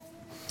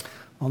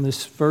On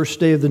this first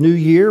day of the new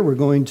year, we're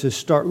going to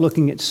start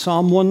looking at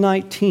Psalm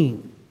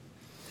 119.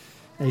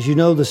 As you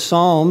know, the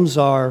Psalms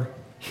are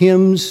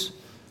hymns,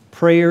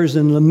 prayers,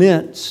 and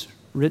laments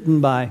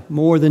written by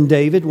more than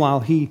David.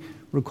 While he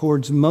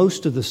records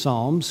most of the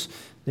Psalms,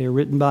 they are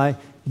written by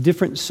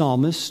different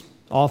psalmists.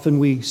 Often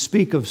we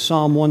speak of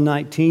Psalm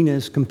 119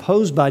 as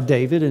composed by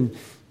David, and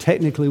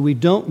technically we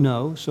don't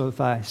know. So if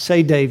I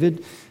say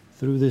David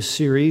through this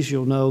series,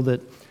 you'll know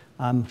that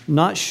I'm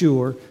not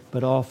sure,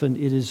 but often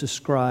it is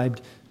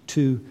ascribed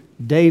to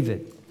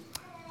David.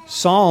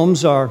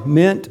 Psalms are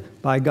meant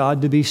by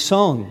God to be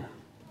sung.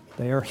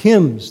 They are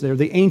hymns. They're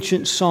the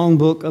ancient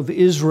songbook of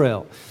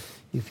Israel.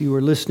 If you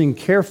were listening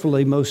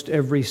carefully, most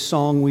every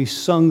song we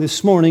sung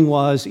this morning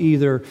was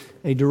either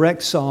a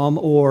direct psalm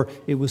or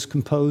it was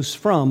composed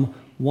from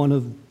one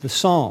of the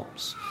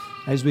Psalms.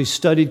 As we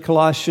studied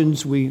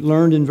Colossians, we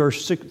learned in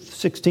verse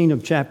 16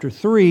 of chapter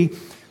 3,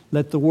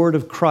 let the word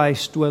of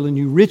Christ dwell in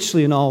you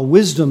richly in all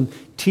wisdom,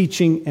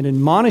 teaching and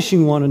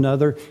admonishing one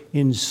another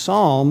in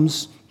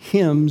psalms,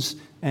 hymns,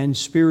 and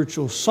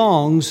spiritual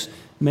songs,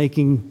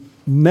 making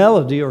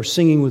melody or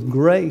singing with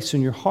grace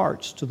in your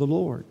hearts to the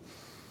Lord.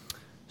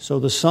 So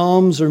the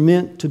Psalms are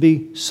meant to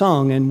be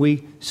sung, and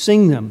we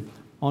sing them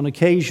on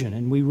occasion,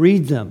 and we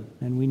read them,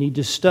 and we need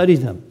to study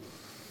them.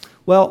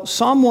 Well,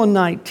 Psalm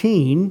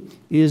 119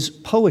 is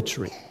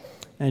poetry.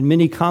 And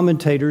many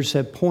commentators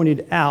have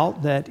pointed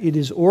out that it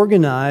is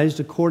organized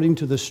according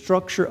to the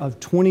structure of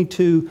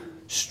 22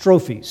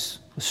 strophes.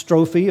 A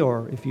strophe,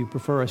 or if you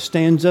prefer a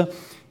stanza,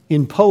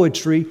 in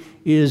poetry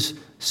is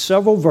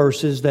several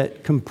verses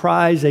that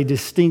comprise a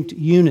distinct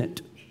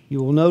unit.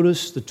 You will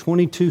notice the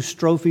 22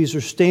 strophes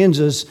or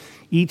stanzas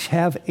each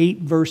have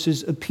 8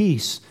 verses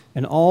apiece,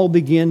 and all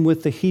begin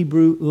with the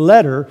Hebrew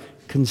letter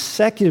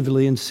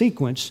consecutively in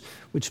sequence,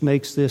 which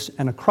makes this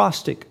an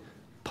acrostic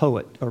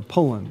poet or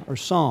poem or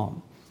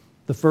psalm.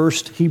 The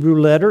first Hebrew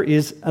letter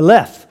is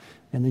Aleph,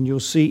 and then you'll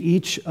see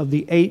each of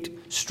the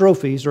 8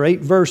 strophes or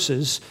 8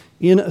 verses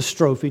in a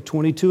strophe,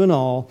 22 in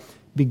all,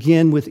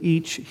 begin with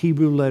each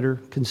Hebrew letter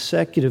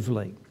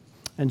consecutively.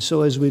 And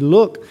so as we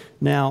look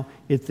now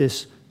at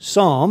this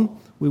psalm,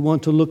 we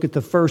want to look at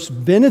the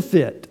first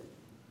benefit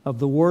of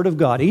the Word of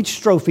God, each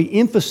strophe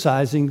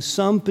emphasizing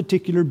some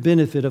particular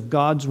benefit of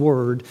God's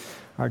Word.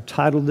 Our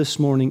title this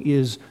morning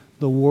is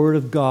The Word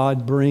of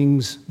God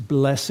Brings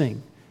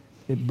Blessing.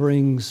 It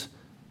brings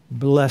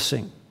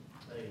blessing.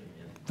 Amen.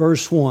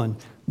 Verse 1,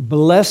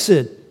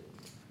 blessed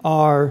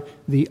are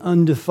the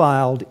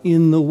undefiled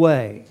in the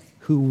way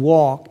who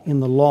walk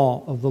in the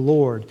law of the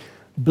Lord.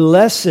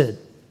 Blessed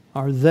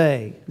are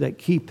they that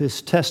keep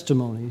His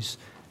testimonies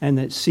and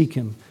that seek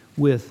Him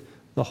with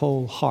the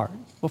whole heart.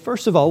 Well,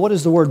 first of all, what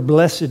does the word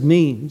blessed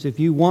mean? If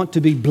you want to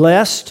be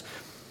blessed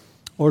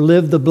or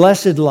live the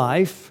blessed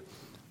life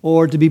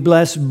or to be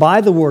blessed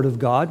by the Word of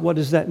God, what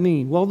does that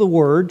mean? Well, the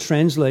word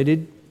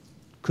translated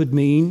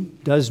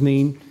does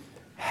mean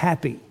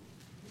happy.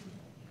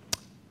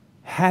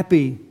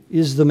 Happy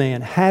is the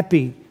man.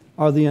 Happy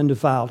are the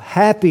undefiled.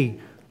 Happy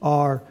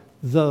are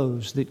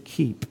those that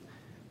keep.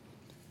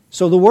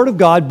 So the Word of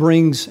God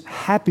brings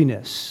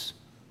happiness.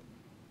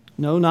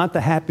 No, not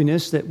the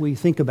happiness that we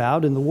think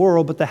about in the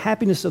world, but the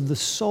happiness of the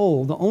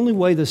soul. The only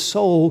way the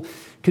soul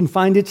can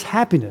find its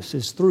happiness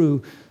is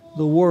through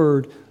the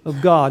Word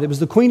of God. It was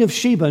the Queen of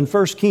Sheba in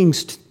 1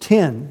 Kings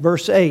 10,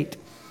 verse 8.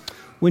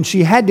 When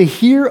she had to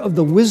hear of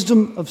the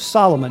wisdom of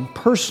Solomon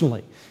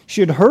personally.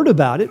 She had heard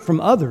about it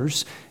from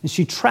others, and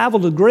she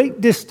traveled a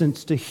great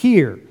distance to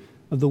hear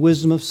of the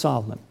wisdom of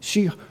Solomon.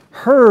 She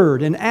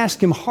heard and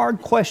asked him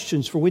hard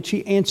questions for which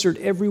he answered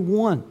every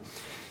one.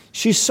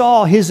 She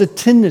saw his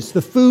attendance,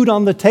 the food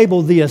on the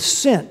table, the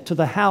ascent to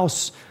the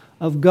house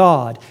of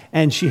God,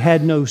 and she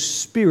had no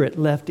spirit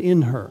left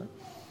in her.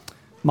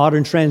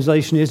 Modern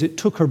translation is, it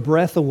took her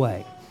breath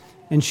away.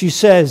 And she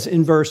says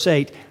in verse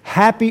 8,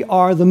 happy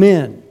are the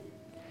men.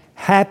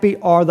 Happy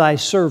are thy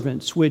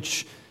servants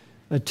which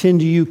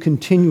attend to you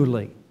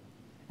continually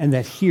and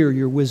that hear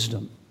your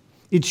wisdom.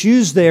 It's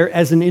used there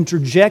as an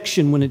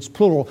interjection when it's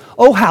plural.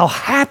 Oh, how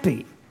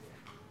happy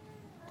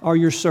are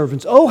your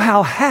servants. Oh,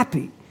 how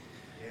happy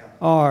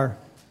are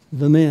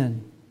the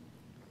men.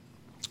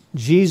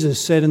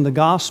 Jesus said in the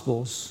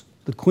Gospels,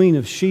 the Queen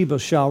of Sheba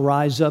shall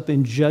rise up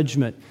in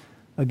judgment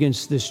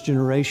against this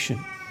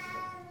generation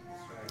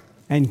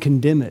and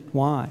condemn it.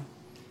 Why?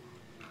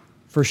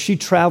 For she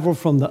traveled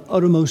from the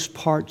uttermost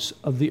parts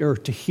of the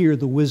earth to hear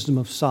the wisdom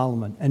of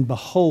Solomon. And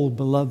behold,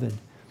 beloved,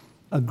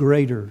 a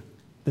greater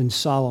than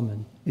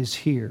Solomon is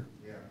here.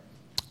 Yeah.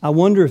 I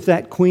wonder if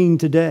that queen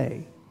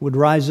today would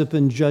rise up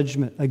in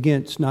judgment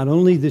against not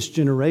only this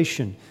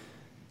generation,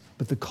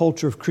 but the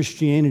culture of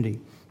Christianity.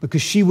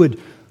 Because she would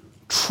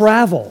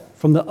travel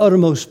from the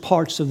uttermost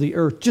parts of the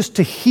earth just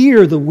to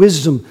hear the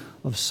wisdom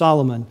of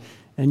Solomon.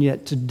 And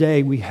yet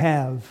today we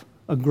have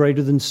a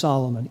greater than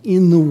Solomon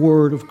in the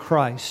Word of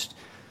Christ.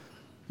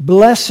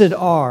 Blessed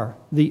are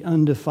the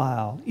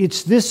undefiled.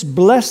 It's this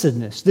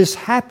blessedness, this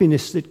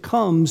happiness that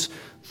comes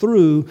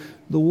through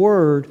the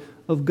Word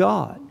of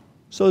God.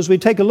 So as we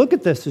take a look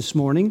at this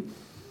morning,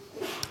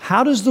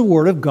 How does the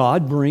Word of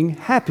God bring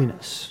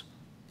happiness?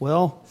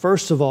 Well,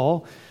 first of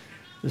all,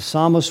 the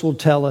psalmist will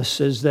tell us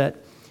is that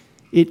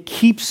it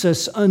keeps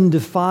us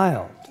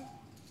undefiled.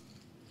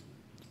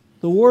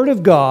 The Word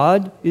of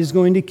God is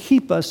going to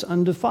keep us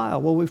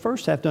undefiled. Well, we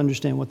first have to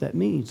understand what that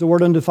means. The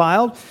word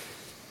undefiled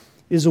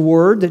is a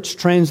word that's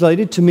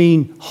translated to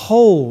mean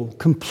whole,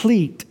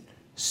 complete,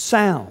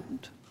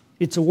 sound.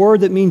 It's a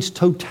word that means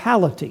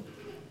totality.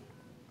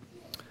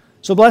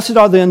 So blessed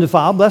are the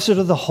undefiled, blessed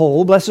are the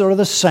whole, blessed are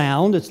the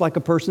sound. It's like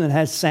a person that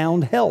has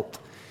sound health.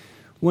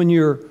 When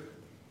your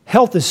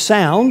health is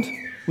sound,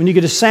 when you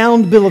get a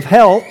sound bill of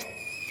health,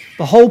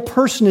 the whole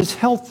person is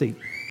healthy.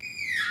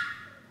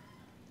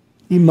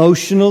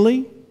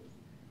 Emotionally,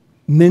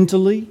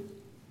 mentally,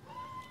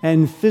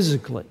 and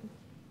physically.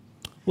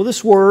 Well,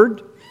 this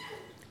word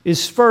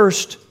is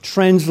first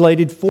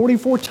translated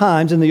 44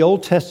 times in the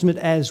Old Testament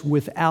as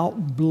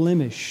without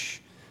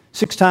blemish.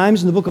 6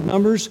 times in the book of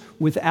Numbers,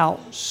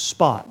 without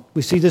spot.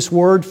 We see this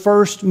word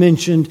first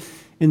mentioned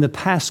in the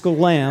Paschal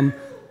Lamb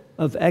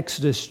of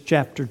Exodus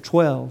chapter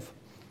 12.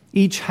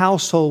 Each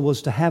household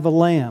was to have a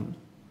lamb.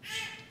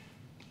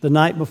 The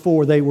night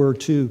before they were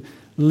to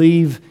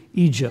leave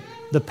Egypt,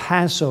 the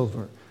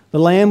Passover. The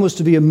lamb was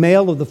to be a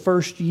male of the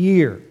first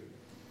year.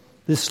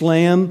 This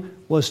lamb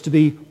was to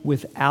be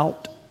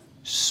without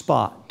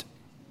spot.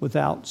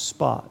 Without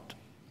spot.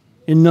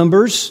 In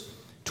Numbers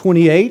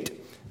 28,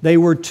 they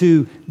were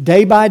to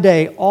day by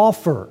day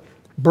offer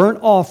burnt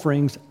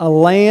offerings, a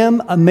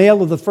lamb, a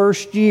male of the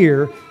first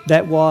year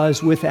that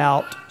was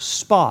without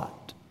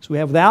spot. So we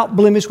have without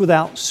blemish,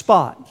 without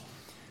spot.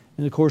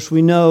 And of course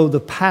we know the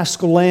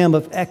Paschal Lamb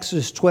of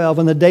Exodus 12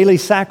 and the daily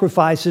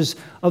sacrifices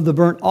of the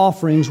burnt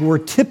offerings were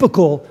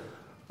typical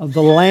of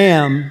the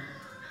Lamb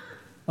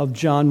of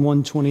John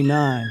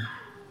 1:29.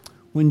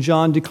 When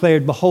John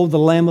declared, "Behold the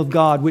Lamb of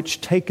God,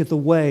 which taketh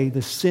away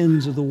the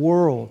sins of the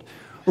world."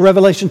 Or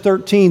Revelation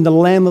 13, the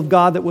Lamb of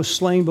God that was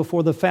slain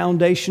before the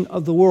foundation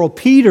of the world.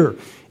 Peter,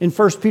 in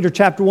 1 Peter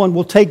chapter 1,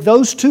 will take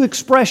those two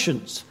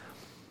expressions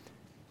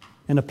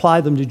and apply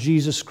them to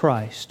Jesus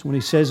Christ when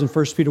he says in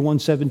 1 Peter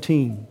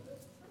 1:17,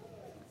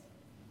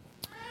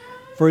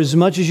 "For as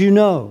much as you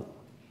know,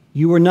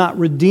 you were not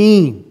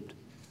redeemed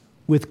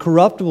with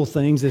corruptible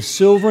things as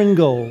silver and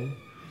gold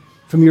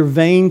from your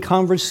vain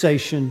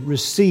conversation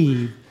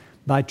received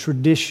by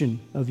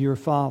tradition of your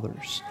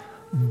fathers,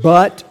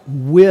 but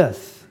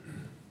with..."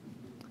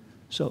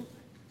 So,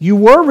 you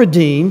were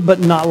redeemed,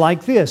 but not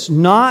like this.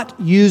 Not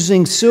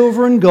using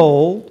silver and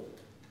gold.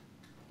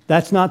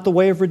 That's not the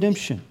way of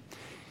redemption.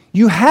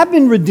 You have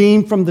been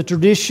redeemed from the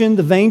tradition,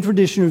 the vain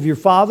tradition of your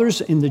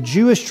fathers. In the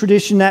Jewish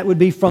tradition, that would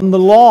be from the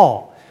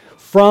law,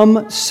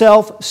 from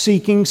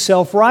self-seeking,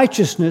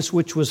 self-righteousness,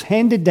 which was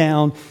handed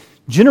down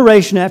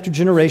generation after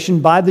generation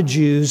by the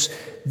Jews.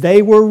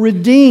 They were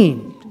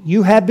redeemed.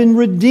 You have been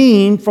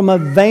redeemed from a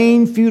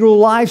vain, futile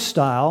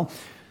lifestyle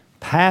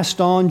passed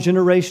on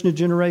generation to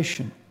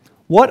generation.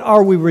 What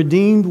are we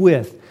redeemed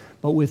with?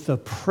 But with the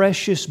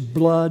precious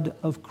blood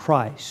of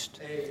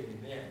Christ.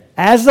 Amen.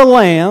 As a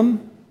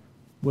lamb,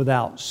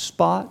 without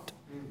spot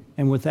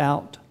and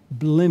without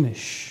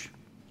blemish.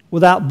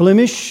 Without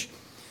blemish,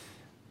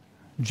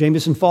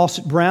 Jamieson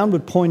Fawcett Brown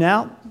would point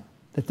out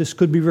that this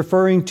could be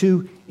referring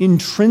to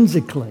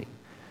intrinsically.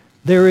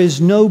 There is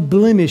no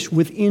blemish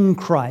within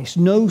Christ,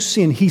 no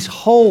sin. He's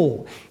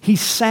whole, He's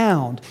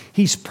sound,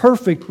 He's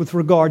perfect with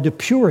regard to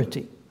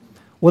purity.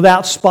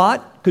 Without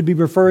spot could be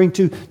referring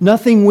to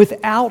nothing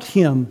without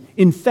Him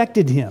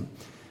infected Him.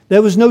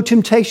 There was no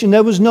temptation,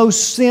 there was no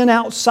sin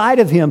outside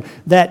of Him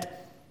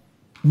that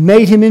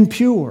made Him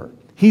impure.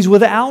 He's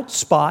without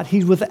spot,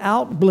 He's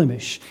without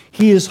blemish.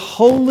 He is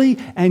holy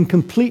and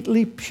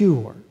completely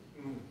pure.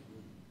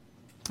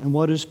 And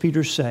what does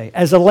Peter say?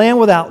 As a lamb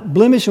without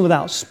blemish and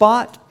without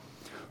spot,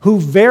 who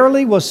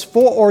verily was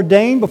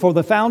foreordained before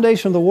the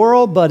foundation of the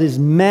world, but is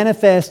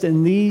manifest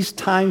in these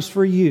times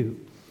for you,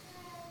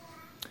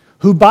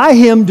 who by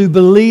Him do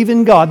believe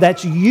in God.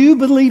 That's you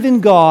believe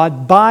in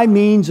God by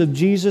means of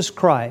Jesus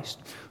Christ,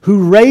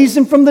 who raised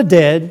Him from the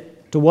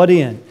dead, to what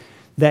end?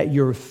 That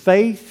your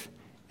faith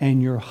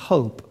and your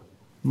hope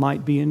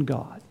might be in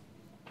God.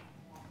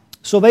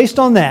 So based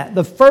on that,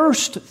 the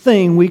first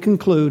thing we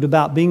conclude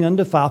about being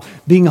undefiled,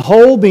 being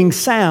whole, being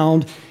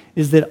sound,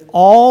 is that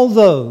all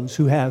those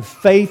who have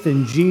faith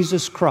in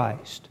Jesus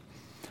Christ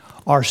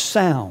are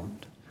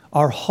sound,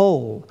 are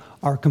whole,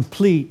 are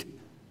complete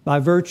by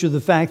virtue of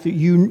the fact that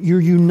you're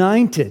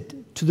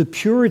united to the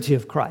purity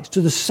of Christ,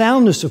 to the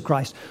soundness of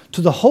Christ, to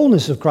the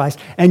wholeness of Christ,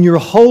 and you're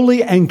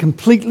wholly and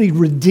completely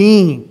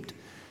redeemed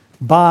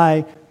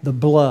by the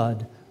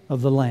blood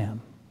of the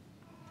Lamb.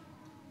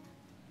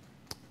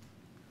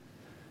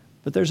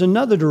 But there's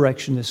another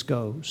direction this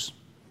goes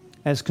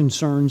as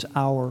concerns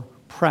our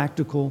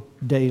practical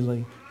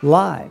daily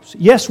lives.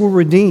 Yes, we're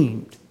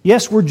redeemed.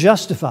 Yes, we're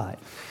justified.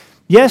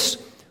 Yes,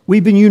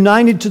 we've been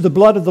united to the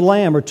blood of the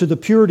Lamb or to the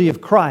purity of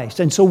Christ.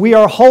 And so we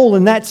are whole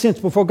in that sense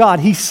before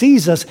God. He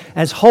sees us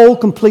as whole,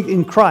 complete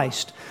in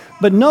Christ.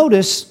 But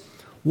notice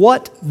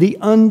what the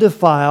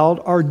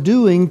undefiled are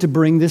doing to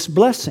bring this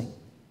blessing.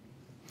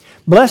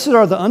 Blessed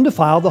are the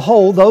undefiled, the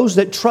whole, those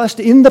that trust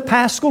in the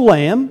Paschal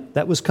Lamb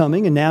that was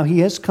coming, and now He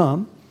has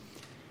come,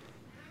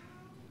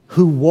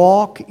 who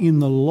walk in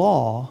the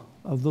law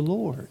of the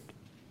Lord.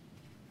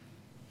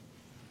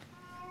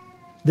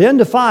 The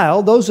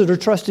undefiled, those that are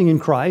trusting in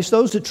Christ,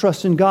 those that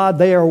trust in God,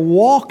 they are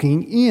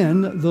walking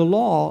in the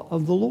law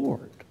of the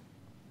Lord.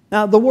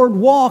 Now, the word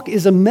walk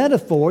is a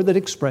metaphor that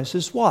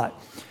expresses what?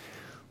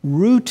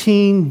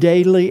 Routine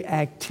daily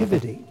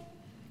activity.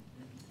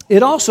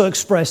 It also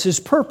expresses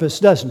purpose,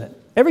 doesn't it?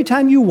 Every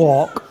time you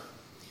walk,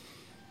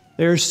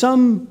 there's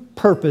some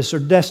purpose or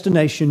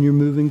destination you're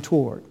moving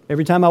toward.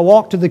 Every time I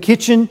walk to the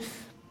kitchen,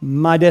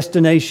 my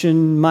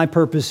destination, my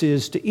purpose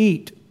is to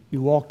eat.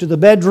 You walk to the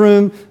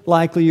bedroom,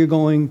 likely you're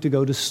going to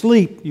go to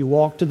sleep. You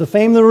walk to the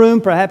family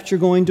room, perhaps you're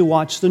going to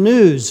watch the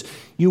news.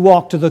 You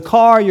walk to the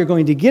car, you're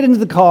going to get into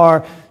the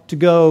car to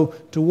go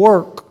to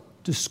work,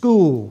 to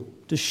school,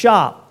 to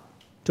shop,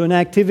 to an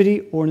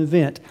activity or an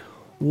event.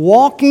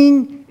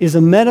 Walking is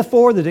a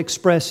metaphor that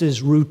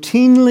expresses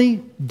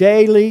routinely,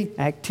 daily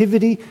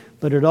activity,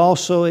 but it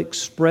also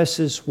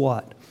expresses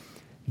what?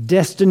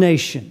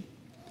 Destination.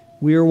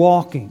 We are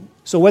walking.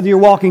 So whether you're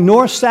walking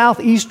north, south,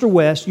 east, or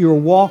west, you're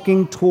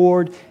walking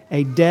toward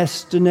a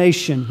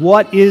destination.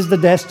 What is the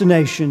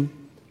destination?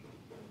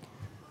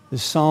 The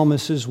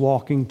psalmist is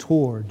walking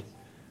toward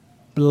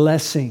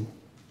blessing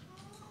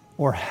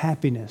or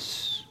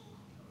happiness.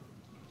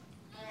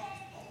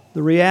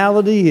 The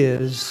reality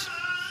is,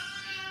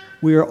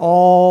 we are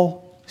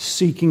all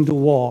seeking to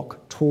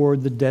walk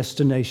toward the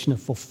destination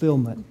of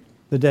fulfillment,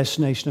 the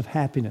destination of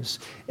happiness.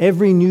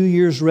 Every New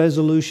Year's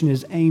resolution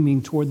is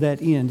aiming toward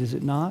that end, is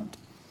it not?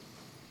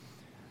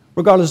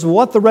 Regardless of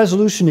what the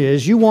resolution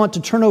is, you want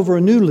to turn over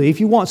a new leaf,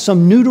 you want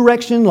some new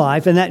direction in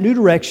life, and that new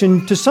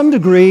direction, to some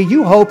degree,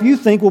 you hope, you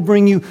think will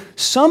bring you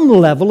some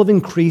level of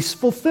increased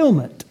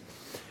fulfillment.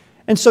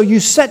 And so you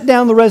set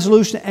down the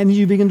resolution and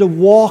you begin to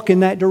walk in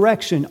that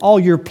direction. All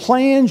your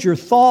plans, your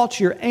thoughts,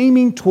 you're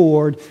aiming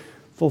toward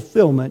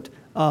fulfillment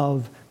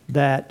of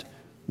that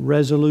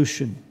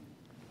resolution.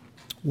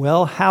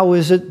 Well, how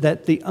is it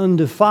that the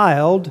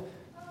undefiled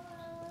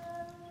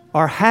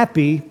are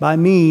happy by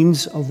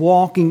means of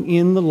walking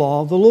in the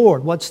law of the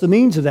Lord? What's the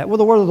means of that? Well,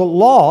 the word of the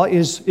law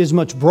is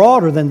much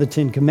broader than the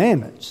Ten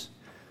Commandments.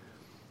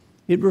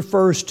 It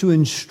refers to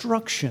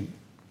instruction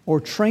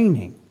or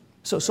training.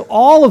 So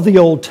all of the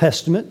Old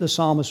Testament, the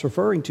psalmist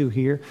referring to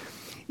here,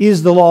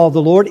 is the law of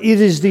the Lord. It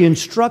is the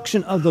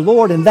instruction of the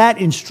Lord, and that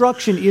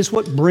instruction is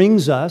what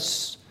brings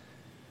us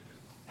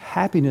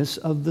happiness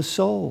of the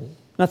soul.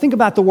 Now think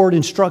about the word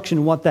instruction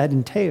and what that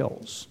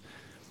entails.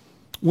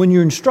 When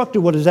you're instructed,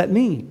 what does that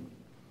mean?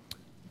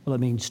 Well, it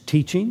means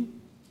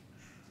teaching,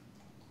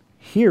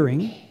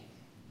 hearing,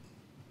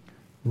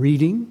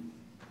 reading,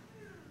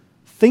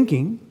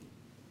 thinking,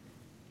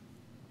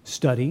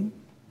 studying,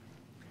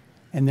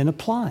 and then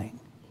applying.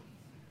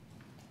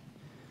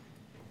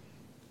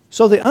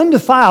 So the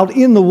undefiled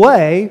in the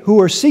way,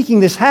 who are seeking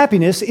this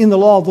happiness in the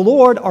law of the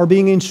Lord, are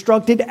being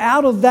instructed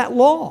out of that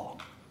law.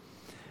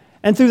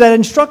 And through that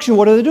instruction,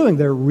 what are they doing?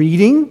 They're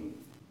reading,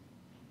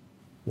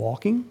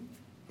 walking.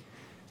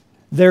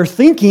 They're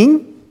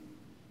thinking.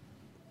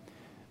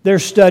 They're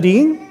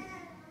studying.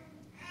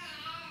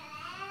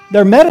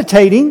 They're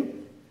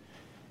meditating.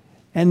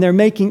 And they're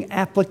making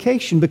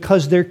application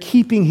because they're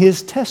keeping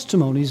His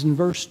testimonies in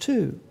verse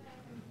 2.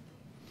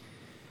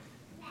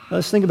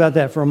 Let's think about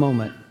that for a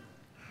moment.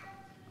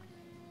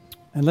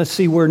 And let's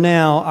see where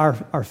now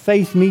our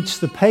faith meets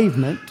the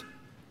pavement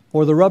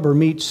or the rubber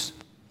meets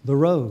the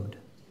road.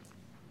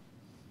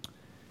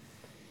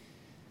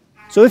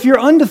 So if you're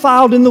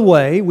undefiled in the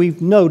way,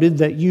 we've noted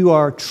that you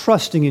are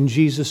trusting in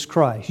Jesus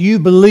Christ. You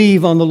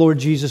believe on the Lord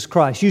Jesus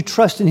Christ. You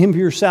trust in Him for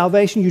your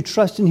salvation. You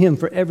trust in Him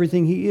for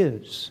everything He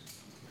is.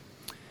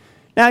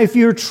 Now, if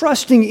you're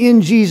trusting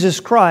in Jesus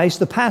Christ,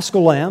 the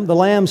Paschal Lamb, the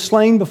Lamb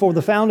slain before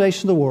the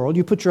foundation of the world,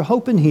 you put your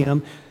hope in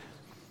Him,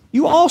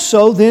 you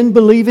also then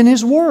believe in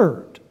His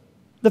Word.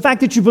 The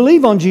fact that you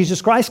believe on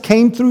Jesus Christ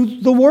came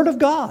through the Word of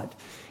God.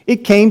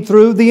 It came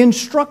through the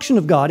instruction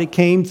of God. It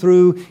came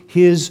through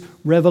His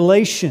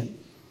revelation.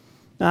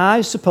 Now,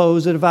 I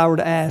suppose that if I were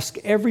to ask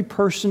every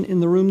person in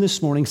the room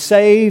this morning,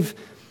 save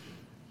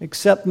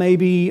except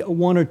maybe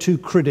one or two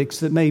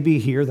critics that may be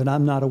here that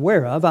I'm not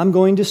aware of, I'm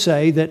going to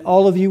say that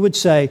all of you would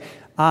say,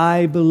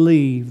 I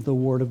believe the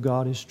Word of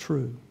God is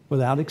true,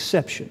 without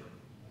exception.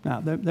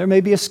 Now, there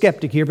may be a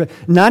skeptic here, but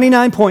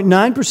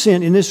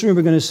 99.9% in this room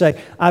are going to say,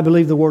 I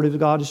believe the Word of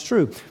God is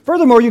true.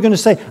 Furthermore, you're going to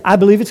say, I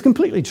believe it's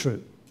completely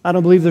true. I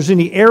don't believe there's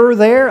any error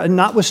there, and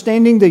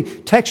notwithstanding the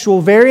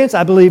textual variance,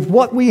 I believe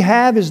what we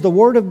have is the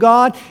Word of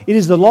God. It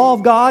is the law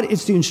of God.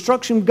 It's the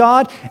instruction of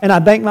God, and I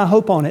bank my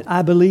hope on it.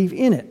 I believe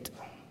in it.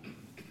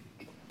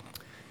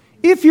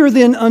 If you're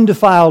then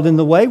undefiled in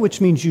the way,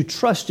 which means you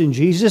trust in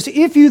Jesus,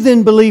 if you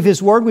then believe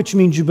His Word, which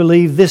means you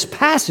believe this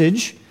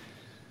passage,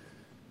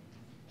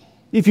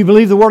 if you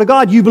believe the Word of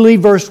God, you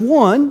believe verse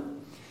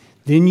 1,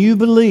 then you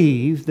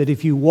believe that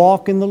if you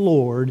walk in the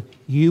Lord,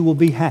 you will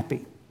be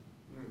happy.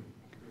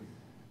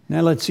 Now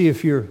let's see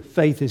if your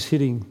faith is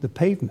hitting the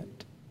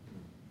pavement.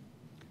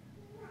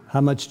 How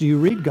much do you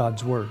read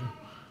God's Word?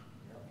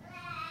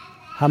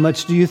 How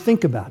much do you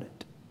think about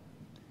it?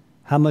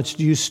 How much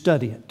do you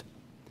study it?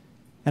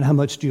 And how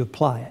much do you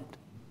apply it?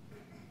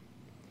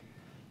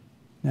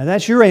 Now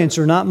that's your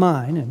answer, not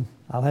mine, and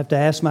I'll have to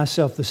ask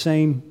myself the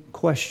same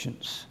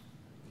questions.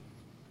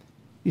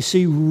 You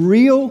see,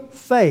 real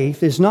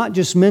faith is not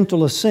just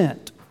mental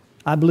assent.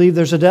 I believe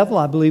there's a devil,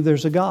 I believe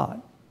there's a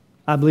God.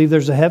 I believe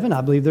there's a heaven,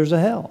 I believe there's a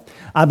hell.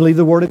 I believe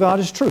the Word of God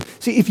is true.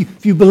 See,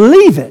 if you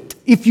believe it,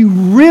 if you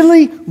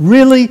really,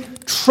 really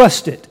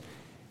trust it,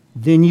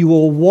 then you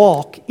will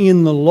walk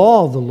in the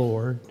law of the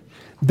Lord,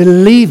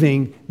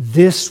 believing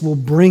this will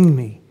bring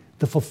me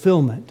the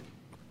fulfillment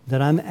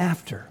that I'm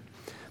after.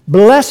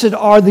 Blessed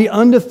are the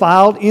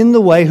undefiled in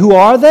the way. Who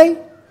are they?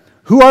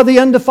 Who are the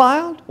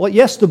undefiled? Well,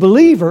 yes, the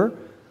believer,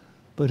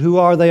 but who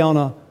are they on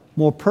a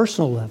more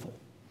personal level?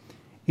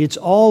 It's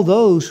all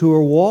those who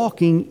are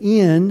walking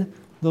in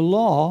the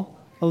law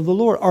of the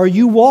Lord. Are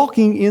you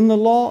walking in the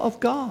law of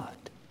God?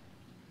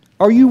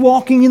 Are you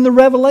walking in the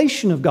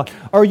revelation of God?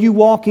 Are you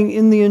walking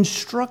in the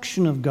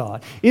instruction of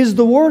God? Is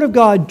the Word of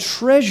God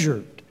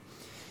treasured?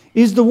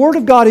 Is the Word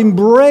of God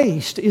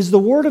embraced? Is the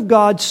Word of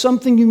God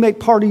something you make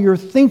part of your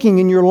thinking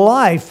in your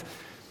life?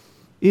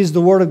 Is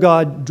the Word of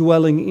God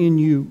dwelling in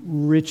you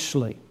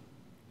richly?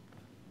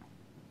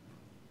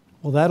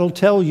 Well, that'll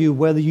tell you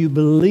whether you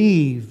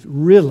believe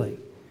really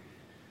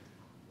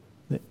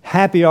that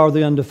happy are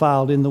the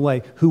undefiled in the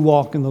way who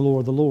walk in the law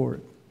of the Lord,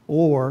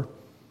 or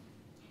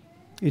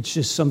it's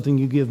just something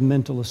you give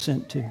mental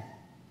assent to.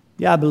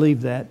 Yeah, I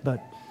believe that,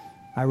 but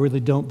I really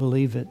don't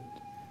believe it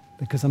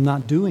because I'm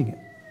not doing it,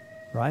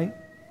 right?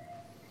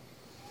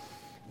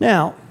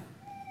 Now,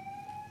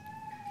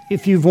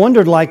 if you've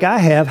wondered like I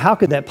have, how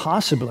could that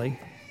possibly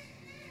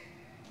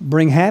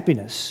bring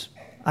happiness?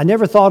 I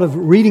never thought of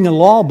reading a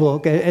law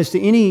book as to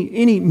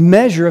any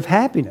measure of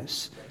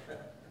happiness.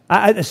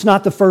 It's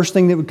not the first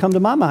thing that would come to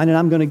my mind, and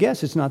I'm going to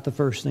guess it's not the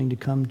first thing to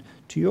come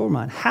to your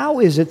mind.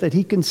 How is it that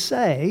he can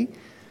say,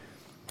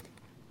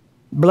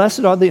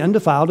 blessed are the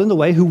undefiled in the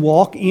way who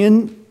walk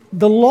in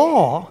the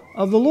law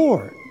of the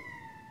Lord?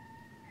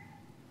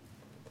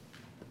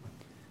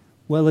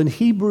 Well, in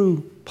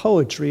Hebrew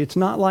poetry, it's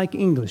not like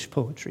English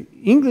poetry.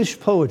 English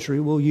poetry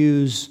will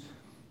use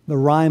the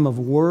rhyme of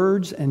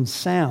words and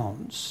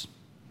sounds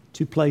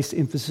to place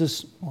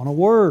emphasis on a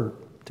word,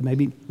 to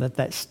maybe let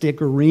that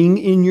stick or ring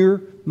in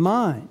your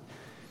mind.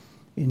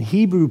 In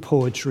Hebrew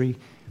poetry,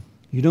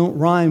 you don't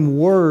rhyme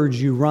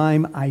words, you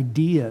rhyme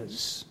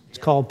ideas. It's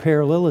called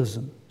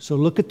parallelism. So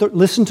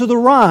listen to the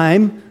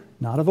rhyme,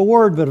 not of a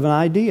word, but of an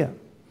idea.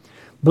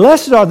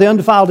 Blessed are the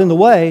undefiled in the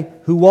way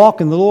who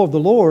walk in the law of the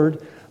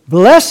Lord.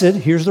 Blessed,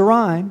 here's the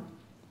rhyme,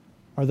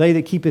 are they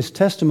that keep His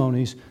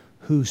testimonies,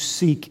 who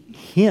seek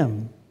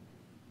Him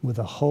with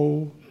a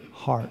whole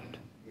heart.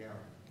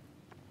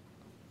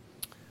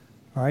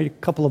 All right, a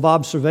couple of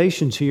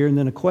observations here and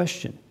then a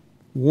question.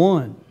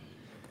 One,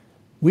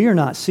 we are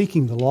not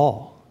seeking the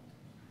law.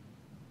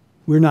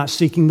 We're not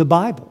seeking the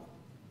Bible.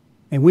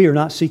 And we are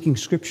not seeking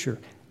Scripture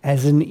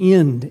as an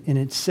end in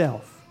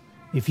itself.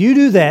 If you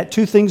do that,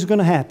 two things are going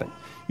to happen.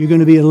 You're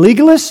going to be a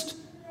legalist,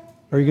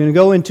 or you're going to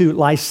go into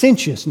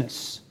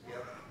licentiousness.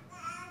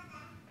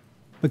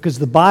 Because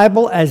the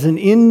Bible as an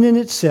end in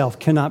itself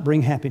cannot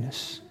bring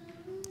happiness.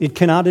 It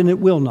cannot and it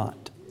will not.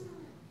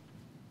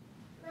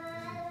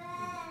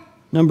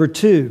 Number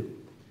two,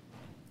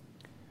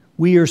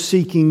 we are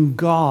seeking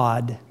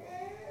God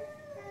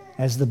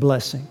as the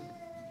blessing.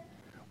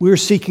 We're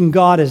seeking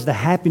God as the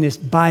happiness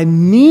by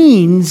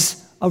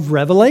means of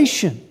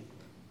revelation.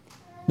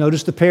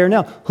 Notice the pair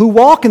now. Who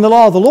walk in the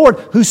law of the Lord,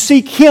 who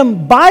seek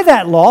Him by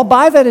that law,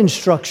 by that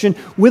instruction,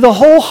 with a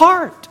whole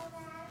heart.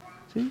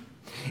 See?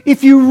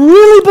 If you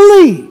really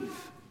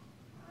believe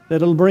that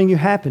it'll bring you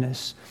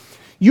happiness,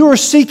 you are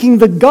seeking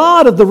the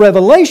God of the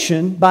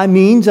revelation by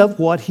means of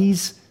what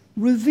He's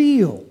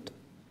revealed.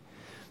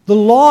 The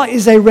law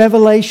is a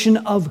revelation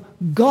of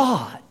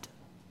God.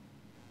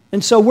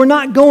 And so we're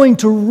not going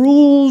to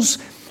rules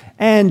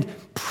and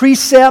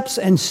precepts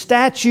and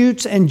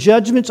statutes and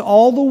judgments,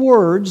 all the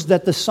words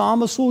that the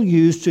psalmist will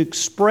use to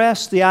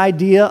express the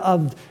idea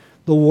of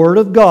the Word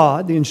of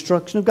God, the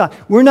instruction of God.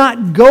 We're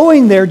not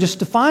going there just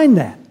to find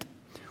that.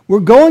 We're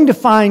going to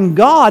find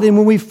God, and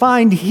when we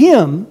find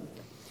Him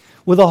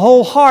with a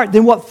whole heart,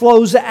 then what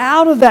flows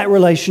out of that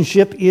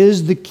relationship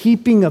is the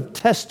keeping of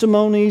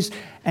testimonies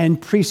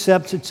and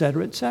precepts,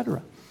 etc.,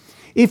 etc.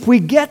 If we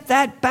get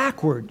that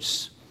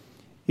backwards,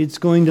 it's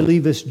going to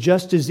leave us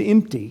just as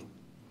empty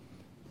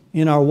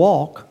in our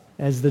walk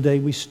as the day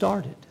we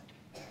started.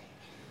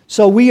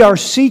 So we are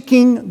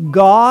seeking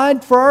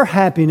God for our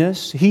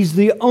happiness. He's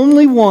the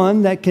only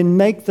one that can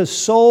make the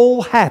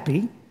soul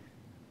happy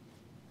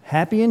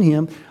in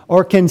Him,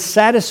 or can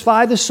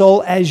satisfy the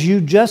soul, as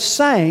you just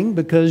sang,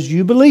 because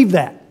you believe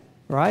that,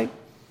 right?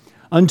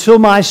 Until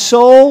my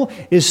soul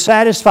is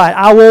satisfied,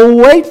 I will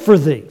wait for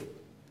Thee.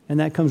 And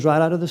that comes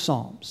right out of the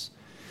Psalms.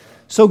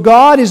 So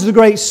God is the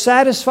great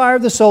satisfier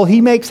of the soul.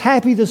 He makes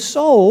happy the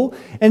soul,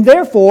 and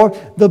therefore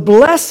the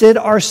blessed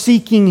are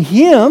seeking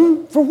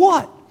Him for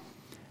what?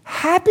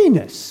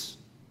 Happiness.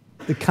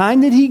 the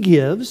kind that He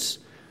gives.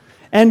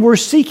 And we're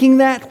seeking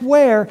that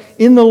where?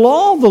 In the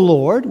law of the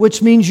Lord,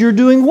 which means you're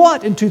doing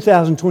what in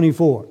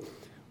 2024?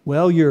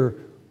 Well, you're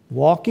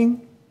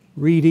walking,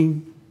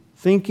 reading,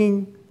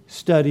 thinking,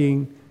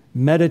 studying,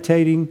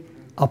 meditating,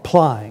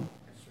 applying.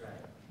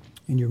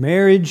 In your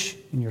marriage,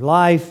 in your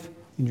life,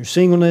 in your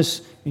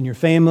singleness, in your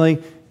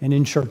family, and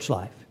in church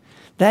life.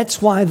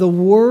 That's why the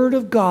Word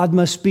of God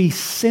must be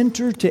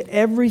center to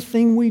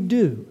everything we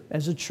do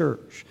as a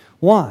church.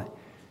 Why?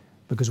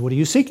 Because what are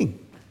you seeking?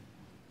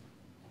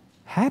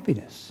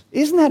 Happiness.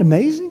 Isn't that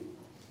amazing?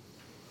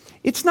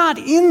 It's not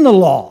in the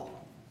law.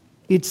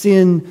 It's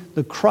in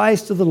the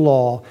Christ of the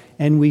law,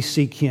 and we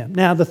seek Him.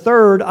 Now, the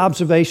third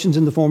observation is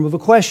in the form of a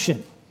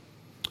question.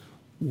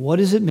 What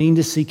does it mean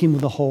to seek Him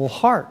with a whole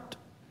heart?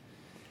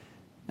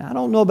 Now, I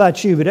don't know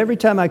about you, but every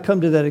time I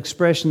come to that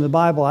expression in the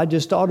Bible, I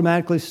just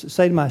automatically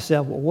say to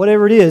myself, well,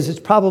 whatever it is, it's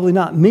probably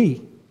not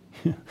me.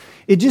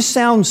 It just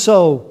sounds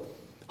so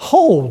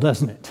whole,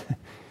 doesn't it?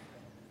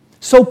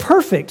 So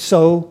perfect,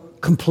 so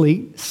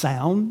complete,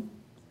 sound.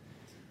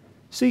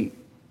 See,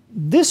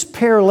 this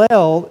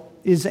parallel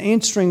is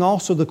answering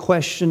also the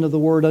question of the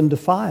word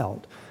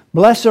undefiled.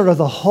 Blessed are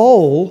the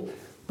whole,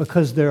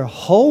 because they're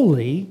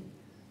wholly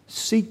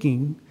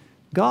seeking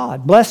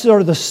God. Blessed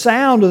are the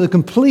sound or the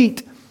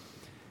complete,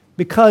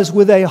 because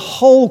with a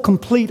whole,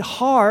 complete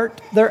heart,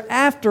 they're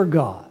after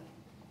God.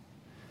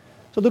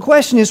 So the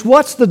question is,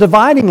 what's the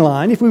dividing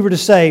line? If we were to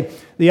say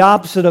the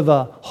opposite of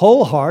a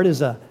whole heart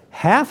is a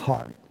half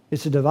heart,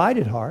 it's a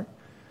divided heart,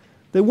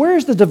 then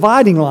where's the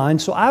dividing line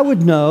so I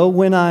would know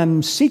when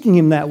I'm seeking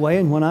Him that way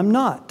and when I'm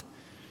not?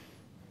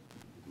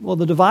 Well,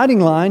 the dividing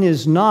line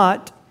is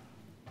not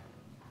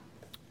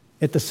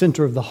at the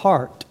center of the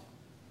heart.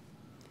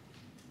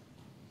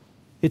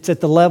 It's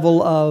at the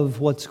level of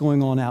what's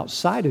going on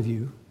outside of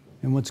you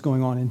and what's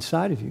going on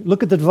inside of you.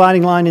 Look at the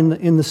dividing line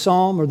in the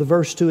psalm or the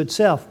verse 2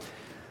 itself.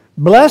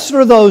 Blessed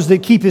are those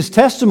that keep His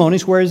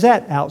testimonies. Where is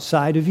that?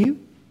 Outside of you.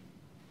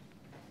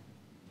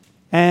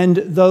 And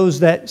those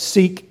that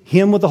seek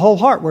Him with the whole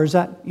heart. Where is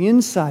that?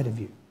 Inside of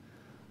you.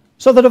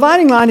 So the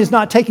dividing line is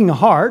not taking a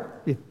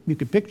heart. If you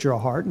could picture a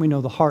heart, we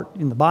know the heart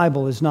in the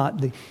Bible is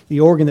not the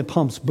organ that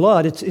pumps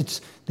blood.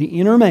 It's the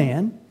inner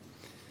man.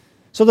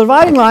 So the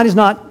dividing line is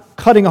not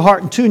cutting a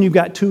heart in two and you've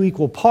got two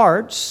equal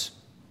parts.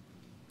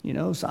 You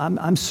know, so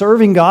I'm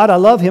serving God. I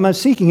love Him. I'm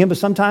seeking Him. But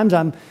sometimes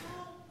I'm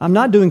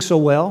not doing so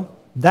well.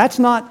 That's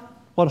not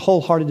what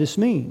wholeheartedness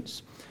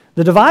means.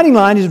 The dividing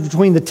line is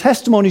between the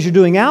testimonies you're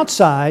doing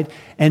outside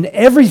and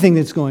everything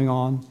that's going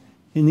on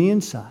in the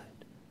inside.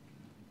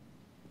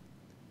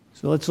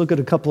 So let's look at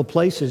a couple of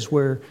places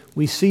where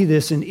we see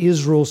this in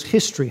Israel's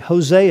history.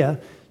 Hosea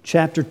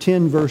chapter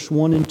 10, verse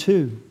 1 and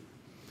 2.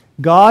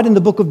 God in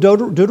the book of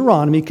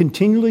Deuteronomy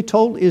continually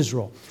told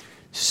Israel,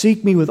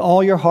 seek me with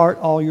all your heart,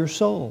 all your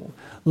soul.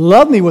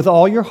 Love me with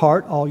all your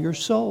heart, all your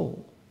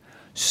soul.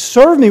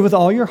 Serve me with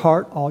all your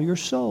heart, all your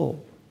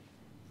soul.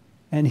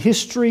 And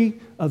history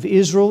of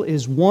Israel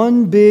is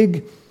one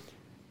big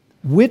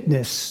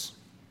witness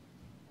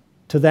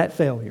to that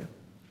failure.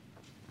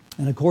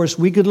 And of course,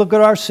 we could look at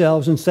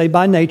ourselves and say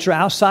by nature,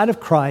 outside of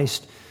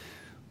Christ,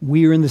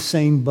 we are in the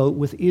same boat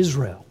with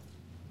Israel.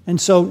 And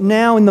so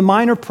now in the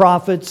minor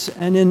prophets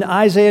and in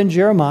Isaiah and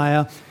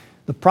Jeremiah,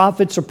 the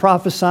prophets are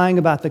prophesying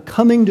about the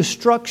coming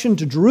destruction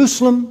to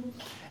Jerusalem,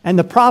 and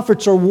the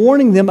prophets are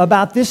warning them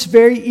about this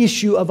very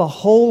issue of a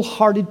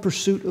wholehearted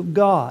pursuit of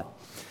God.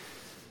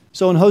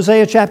 So in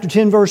Hosea chapter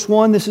 10, verse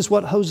 1, this is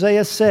what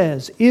Hosea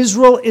says.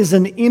 Israel is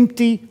an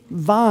empty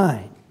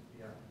vine.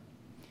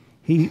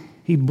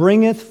 He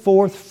bringeth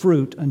forth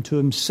fruit unto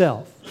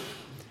himself.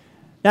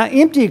 Now,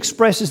 empty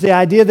expresses the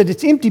idea that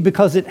it's empty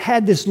because it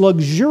had this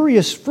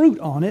luxurious fruit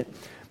on it,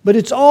 but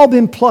it's all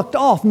been plucked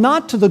off,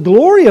 not to the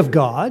glory of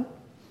God.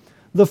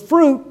 The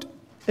fruit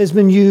has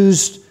been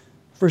used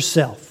for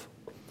self.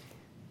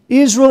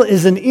 Israel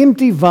is an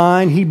empty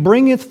vine. He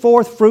bringeth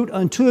forth fruit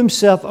unto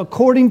himself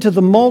according to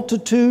the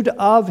multitude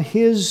of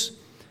his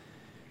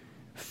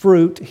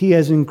fruit. He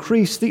has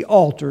increased the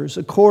altars.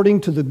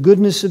 According to the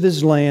goodness of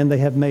his land, they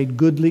have made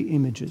goodly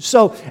images.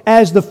 So,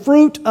 as the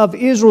fruit of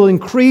Israel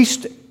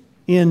increased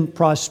in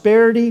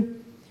prosperity,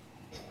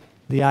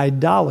 the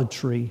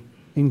idolatry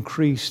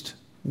increased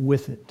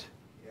with it.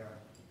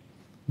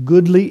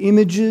 Goodly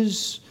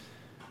images,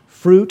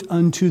 fruit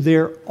unto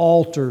their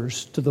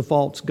altars to the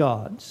false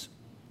gods.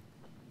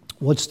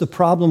 What's the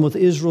problem with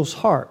Israel's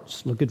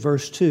hearts? Look at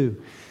verse 2.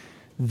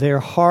 Their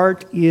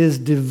heart is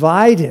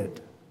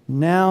divided.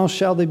 Now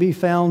shall they be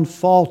found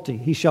faulty.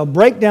 He shall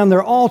break down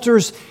their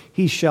altars.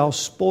 He shall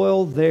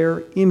spoil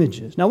their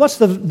images. Now, what's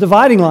the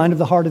dividing line of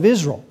the heart of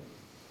Israel?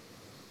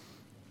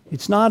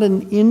 It's not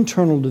an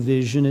internal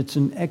division. It's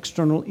an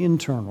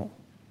external-internal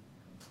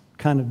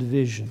kind of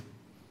division.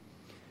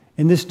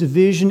 And this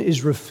division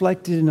is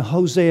reflected in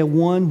Hosea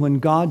 1 when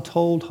God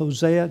told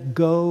Hosea,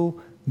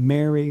 go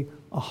marry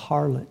a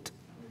harlot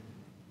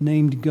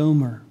named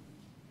Gomer.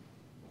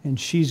 And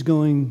she's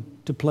going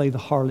to play the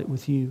harlot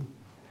with you.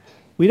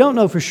 We don't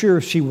know for sure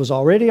if she was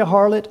already a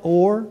harlot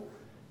or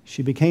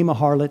she became a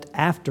harlot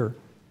after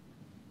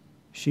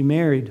she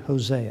married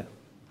Hosea.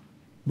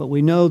 But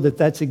we know that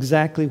that's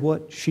exactly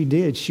what she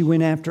did. She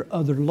went after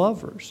other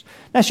lovers.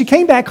 Now, she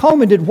came back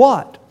home and did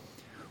what?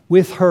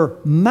 With her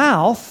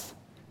mouth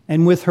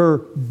and with her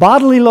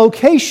bodily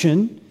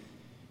location,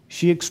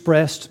 she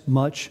expressed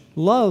much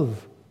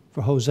love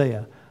for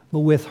Hosea. But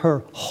with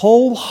her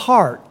whole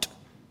heart,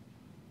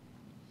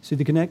 see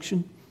the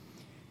connection?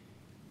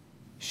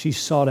 She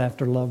sought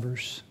after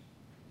lovers.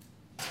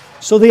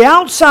 So the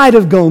outside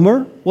of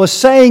Gomer was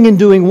saying and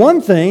doing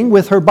one thing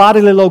with her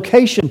bodily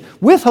location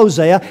with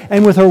Hosea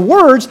and with her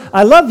words,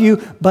 I love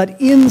you,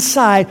 but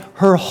inside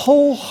her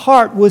whole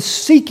heart was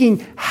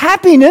seeking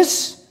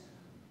happiness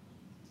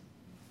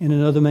in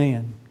another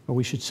man, or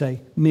we should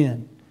say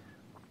men.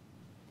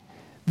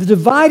 The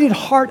divided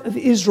heart of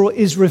Israel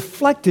is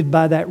reflected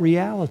by that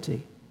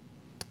reality.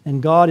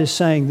 And God is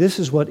saying, this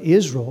is what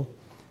Israel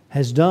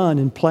has done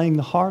in playing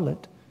the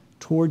harlot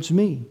towards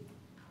me.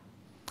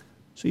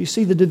 So you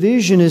see, the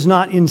division is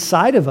not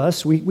inside of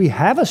us. We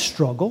have a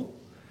struggle.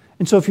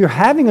 And so if you're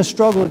having a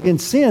struggle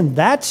against sin,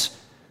 that's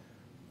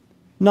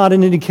not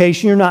an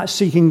indication you're not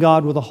seeking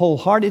God with a whole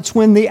heart. It's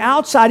when the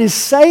outside is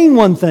saying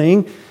one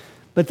thing,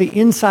 but the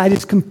inside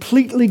is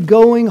completely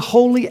going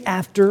wholly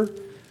after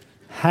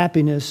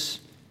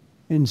happiness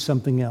in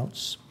something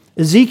else.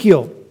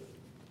 Ezekiel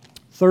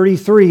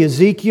 33.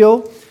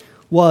 Ezekiel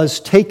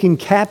was taken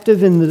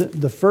captive in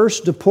the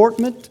first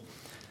deportment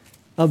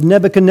of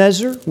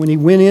Nebuchadnezzar when he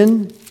went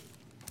in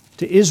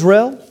to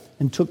Israel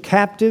and took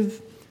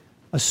captive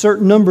a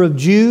certain number of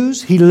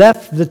Jews. He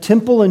left the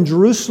temple in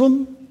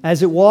Jerusalem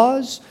as it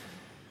was.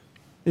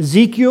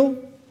 Ezekiel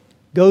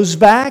goes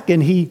back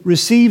and he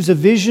receives a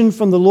vision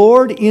from the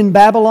Lord in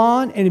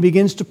Babylon, and he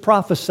begins to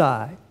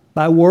prophesy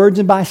by words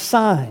and by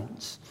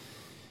signs.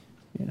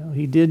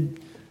 He did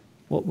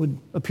what would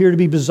appear to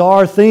be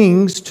bizarre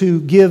things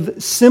to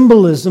give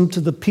symbolism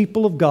to the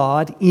people of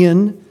God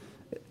in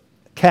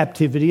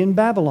captivity in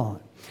Babylon.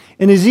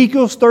 In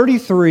Ezekiel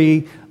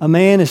 33, a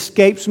man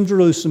escapes from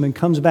Jerusalem and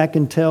comes back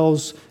and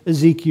tells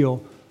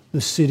Ezekiel,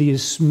 the city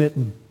is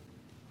smitten.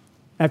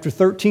 After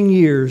 13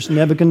 years,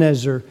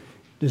 Nebuchadnezzar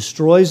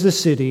destroys the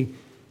city,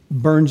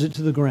 burns it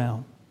to the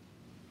ground.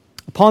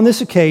 Upon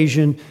this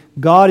occasion,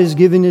 God is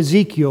giving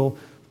Ezekiel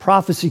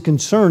prophecy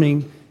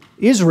concerning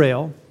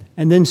Israel,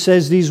 and then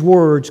says these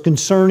words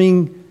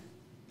concerning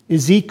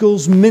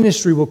Ezekiel's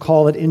ministry, we'll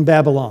call it, in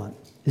Babylon.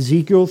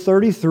 Ezekiel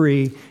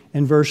 33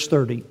 and verse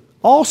 30.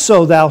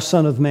 Also, thou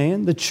son of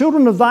man, the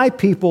children of thy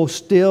people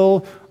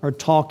still are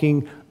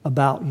talking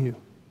about you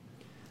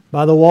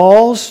by the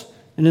walls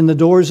and in the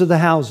doors of the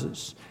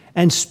houses,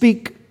 and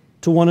speak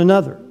to one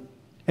another,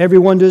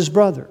 everyone to his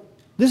brother.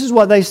 This is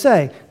what they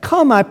say.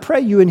 Come, I pray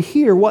you, and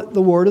hear what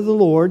the word of the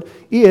Lord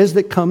is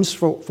that comes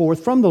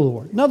forth from the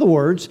Lord. In other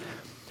words,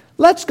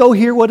 let's go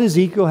hear what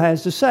Ezekiel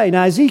has to say.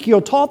 Now, Ezekiel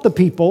taught the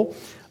people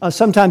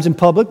sometimes in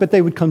public, but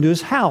they would come to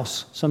his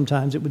house.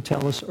 Sometimes it would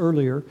tell us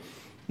earlier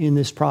in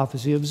this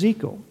prophecy of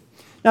Ezekiel.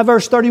 Now,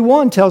 verse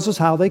 31 tells us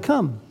how they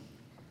come.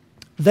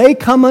 They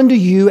come unto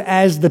you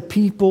as the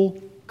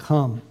people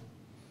come,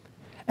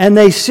 and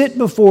they sit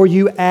before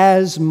you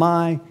as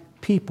my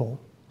people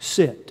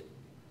sit.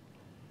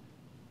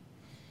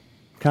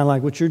 Kind of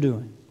like what you're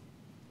doing.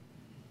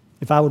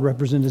 If I would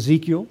represent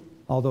Ezekiel,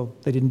 although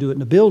they didn't do it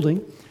in a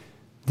building,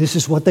 this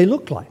is what they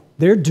look like.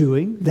 They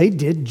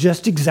did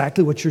just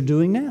exactly what you're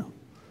doing now.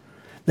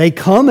 They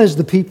come as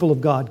the people of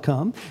God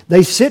come.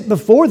 They sit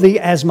before thee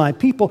as my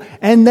people,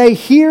 and they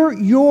hear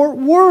your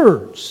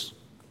words,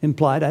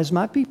 implied as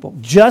my people,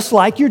 just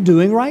like you're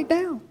doing right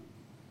now.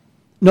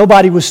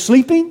 Nobody was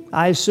sleeping,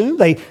 I assume.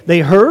 They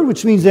heard,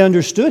 which means they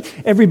understood.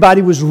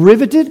 Everybody was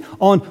riveted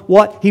on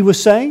what he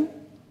was saying.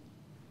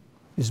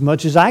 As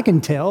much as I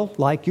can tell,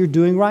 like you're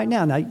doing right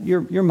now. Now,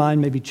 your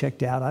mind may be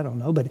checked out, I don't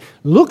know, but it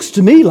looks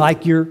to me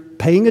like you're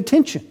paying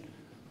attention.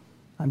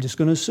 I'm just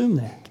going to assume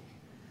that.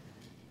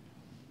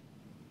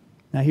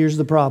 Now, here's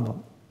the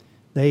problem.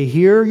 They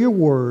hear your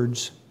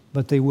words,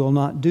 but they will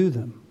not do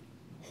them.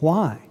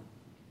 Why?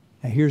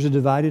 Now, here's a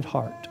divided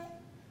heart,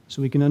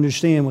 so we can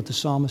understand what the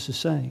psalmist is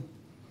saying.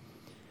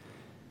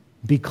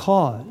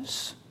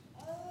 Because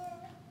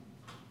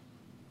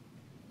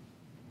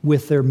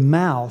with their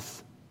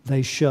mouth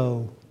they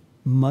show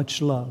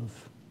much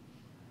love,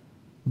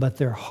 but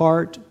their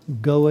heart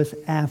goeth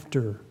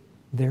after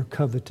their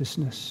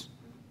covetousness.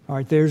 All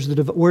right,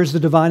 where's the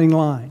dividing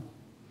line?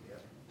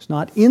 It's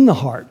not in the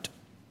heart.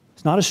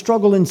 It's not a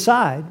struggle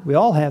inside. We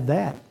all have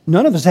that.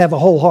 None of us have a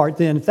whole heart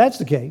then, if that's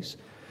the case.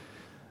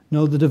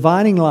 No, the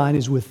dividing line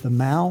is with the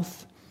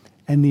mouth,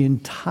 and the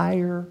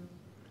entire,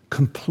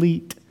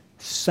 complete,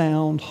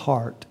 sound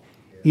heart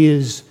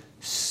is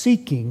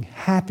seeking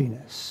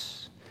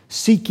happiness,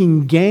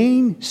 seeking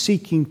gain,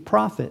 seeking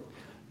profit,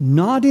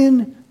 not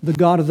in the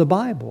God of the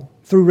Bible,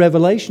 through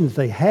revelation that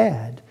they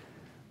had,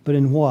 but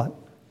in what?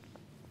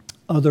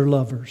 Other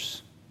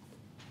lovers.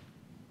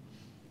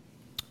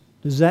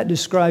 Does that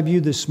describe you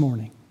this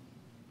morning?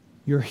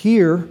 You're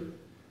here,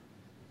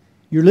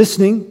 you're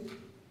listening,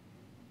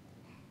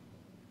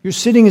 you're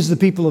sitting as the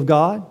people of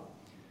God,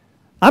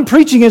 I'm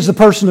preaching as the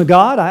person of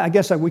God. I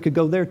guess we could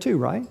go there too,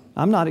 right?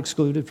 I'm not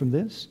excluded from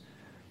this.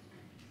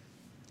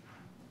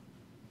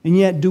 And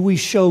yet, do we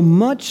show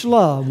much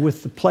love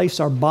with the place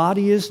our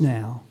body is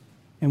now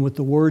and with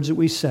the words that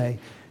we say,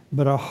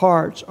 but our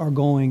hearts are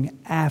going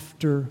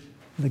after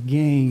the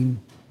gain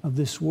of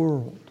this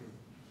world?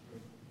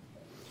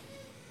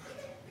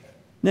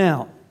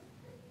 Now,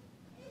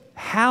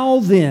 how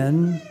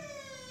then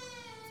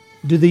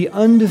do the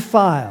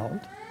undefiled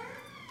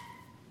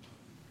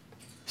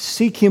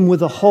seek Him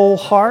with a whole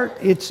heart?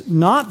 It's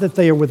not that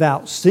they are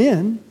without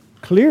sin.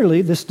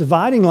 Clearly, this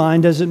dividing line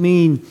doesn't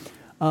mean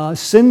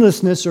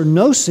sinlessness or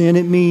no sin.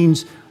 It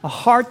means a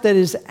heart that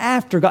is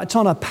after God. It's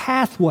on a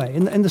pathway.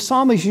 And the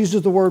psalmist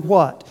uses the word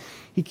what?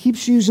 He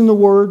keeps using the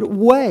word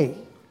way.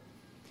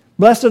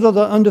 Blessed are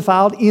the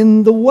undefiled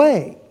in the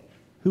way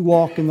who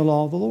walk in the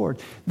law of the Lord.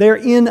 They're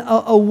in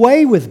a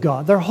way with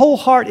God. Their whole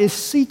heart is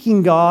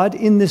seeking God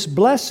in this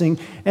blessing,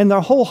 and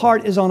their whole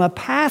heart is on a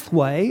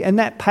pathway, and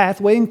that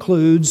pathway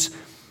includes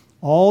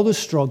all the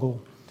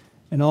struggle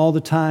and all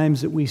the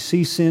times that we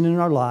see sin in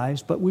our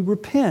lives, but we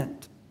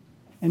repent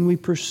and we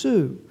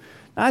pursue.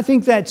 I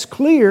think that's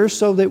clear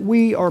so that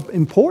we are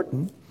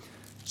important,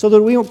 so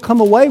that we don't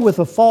come away with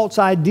a false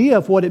idea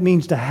of what it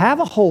means to have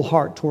a whole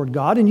heart toward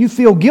God, and you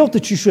feel guilt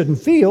that you shouldn't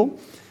feel.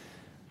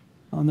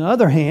 On the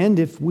other hand,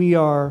 if we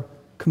are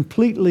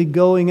completely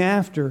going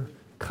after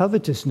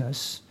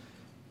covetousness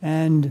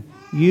and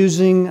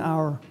using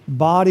our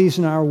bodies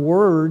and our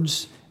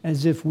words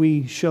as if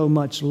we show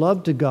much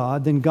love to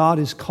God, then God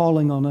is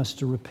calling on us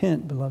to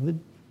repent, beloved.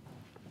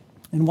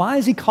 And why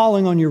is He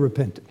calling on your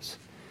repentance?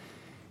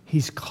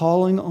 He's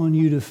calling on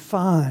you to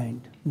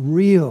find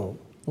real,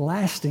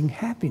 lasting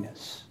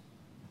happiness.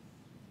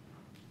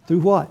 Through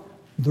what?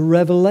 The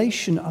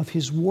revelation of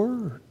His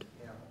Word.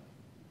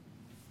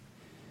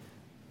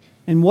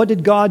 And what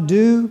did God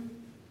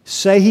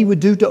say He would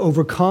do to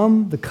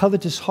overcome the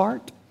covetous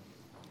heart?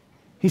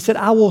 He said,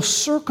 I will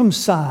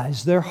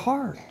circumcise their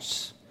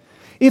hearts.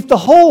 If the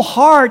whole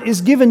heart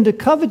is given to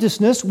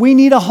covetousness, we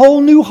need a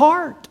whole new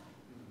heart.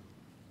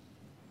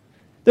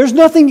 There's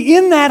nothing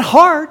in that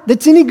heart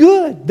that's any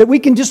good, that we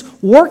can just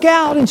work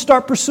out and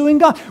start pursuing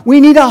God. We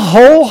need a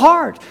whole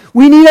heart.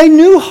 We need a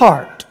new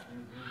heart.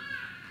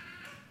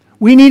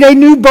 We need a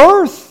new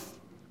birth.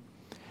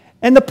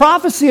 And the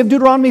prophecy of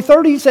Deuteronomy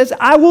 30 says,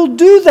 I will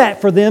do that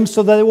for them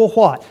so that they will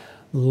what?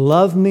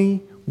 Love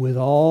me with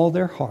all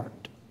their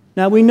heart.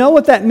 Now we know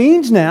what that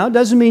means now. It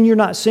doesn't mean you're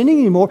not sinning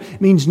anymore. It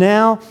means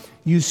now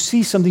you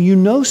see something, you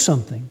know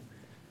something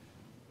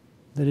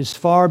that is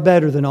far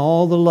better than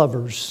all the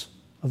lovers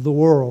of the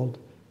world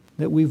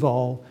that we've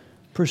all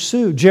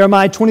pursued.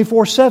 Jeremiah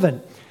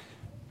 24:7.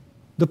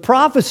 The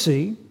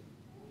prophecy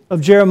of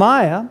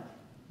Jeremiah,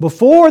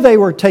 before they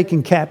were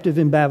taken captive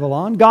in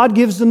Babylon, God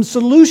gives them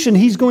solution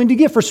He's going to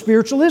give for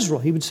spiritual Israel.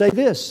 He would say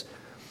this,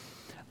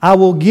 I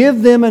will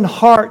give them an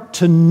heart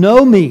to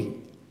know me.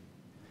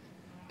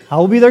 I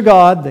will be their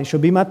God, they shall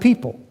be my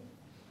people.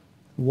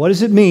 What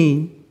does it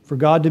mean for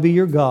God to be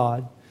your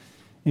God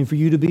and for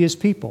you to be His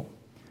people?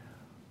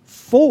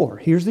 For,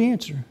 here's the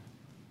answer,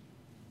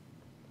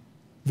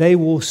 they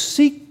will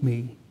seek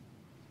me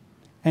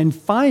and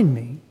find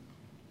me,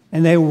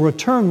 and they will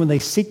return when they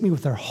seek me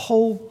with their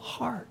whole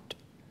heart.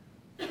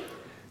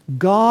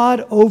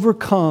 God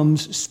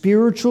overcomes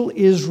spiritual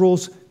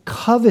Israel's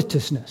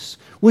covetousness,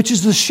 which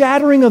is the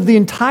shattering of the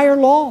entire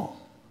law.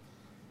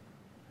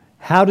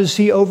 How does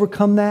He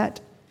overcome that?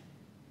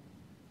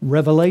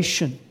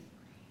 Revelation.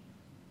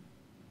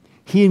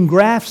 He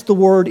engrafts the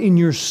Word in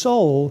your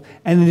soul,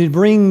 and then He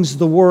brings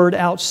the Word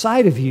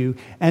outside of you,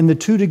 and the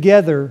two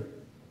together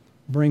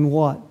bring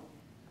what?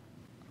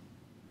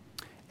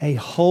 A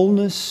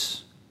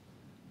wholeness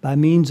by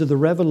means of the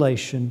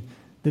revelation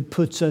that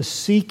puts us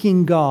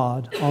seeking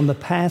God on the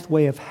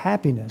pathway of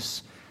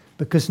happiness,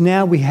 because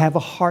now we have a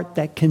heart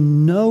that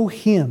can know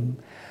Him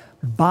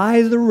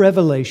by the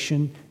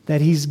revelation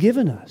that He's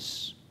given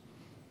us.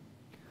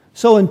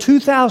 So in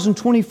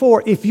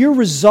 2024, if you're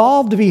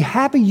resolved to be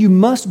happy, you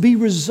must be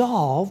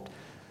resolved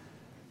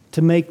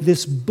to make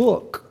this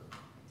book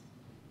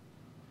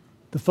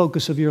the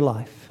focus of your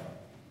life.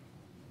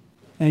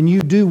 And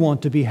you do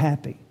want to be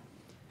happy,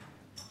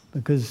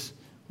 because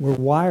we're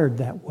wired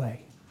that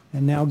way.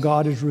 And now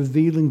God is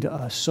revealing to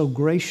us so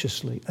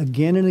graciously,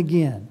 again and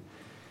again,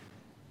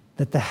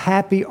 that the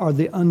happy are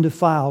the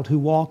undefiled who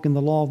walk in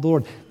the law of the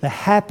Lord. The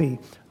happy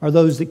are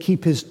those that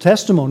keep His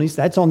testimonies.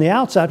 That's on the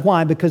outside.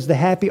 Why? Because the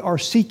happy are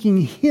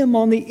seeking Him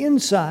on the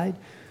inside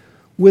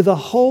with a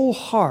whole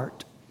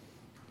heart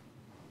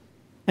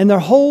and their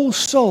whole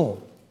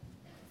soul.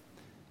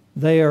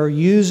 They are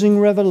using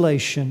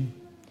revelation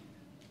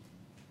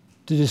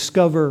to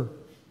discover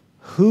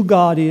who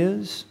God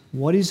is,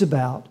 what He's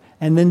about,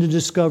 and then to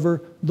discover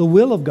the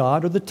will of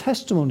God or the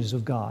testimonies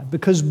of God.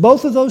 Because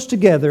both of those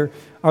together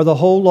are the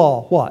whole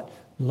law. What?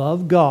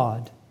 Love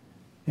God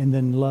and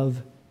then love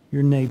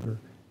your neighbor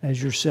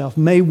as yourself.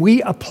 May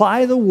we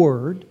apply the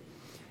Word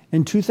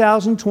in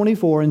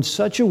 2024 in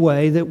such a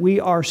way that we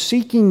are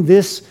seeking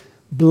this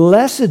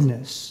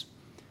blessedness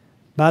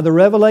by the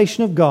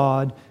revelation of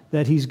God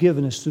that He's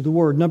given us through the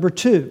Word. Number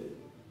 2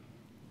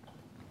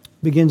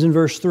 begins in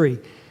verse 3.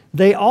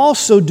 They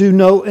also do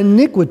no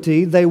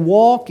iniquity. They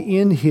walk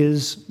in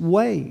His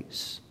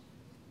ways.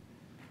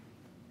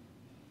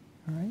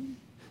 All right?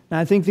 Now,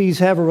 I think these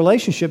have a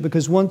relationship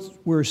because once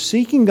we're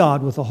seeking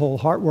God with a whole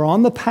heart, we're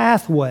on the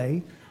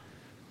pathway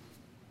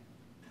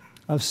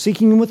of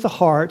seeking Him with the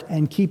heart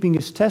and keeping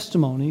His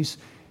testimonies.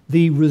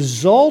 The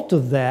result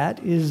of that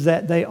is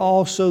that they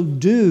also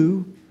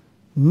do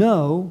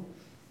no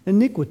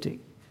iniquity.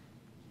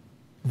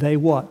 They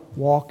what?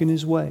 Walk in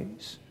His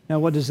ways. Now,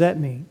 what does that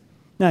mean?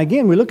 Now,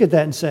 again, we look at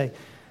that and say,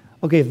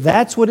 okay, if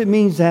that's what it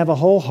means to have a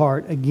whole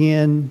heart,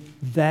 again,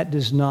 that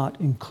does not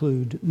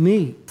include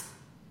me.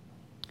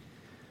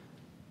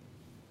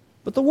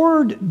 But the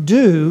word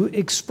do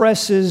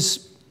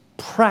expresses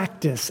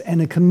practice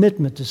and a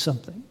commitment to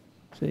something.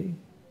 See?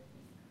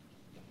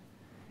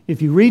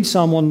 If you read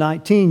Psalm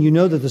 119, you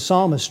know that the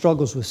psalmist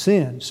struggles with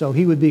sin, so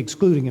he would be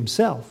excluding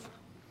himself.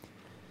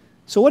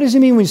 So what does he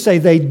mean when you say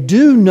they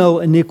do no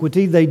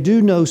iniquity, they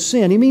do no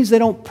sin? He means they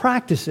don't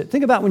practice it.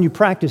 Think about when you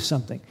practice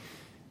something.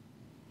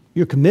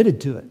 You're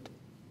committed to it.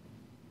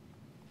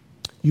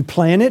 You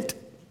plan it.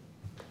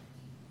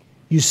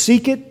 You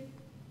seek it.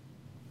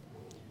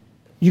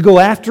 You go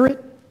after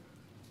it.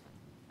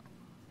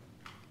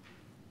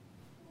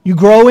 You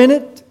grow in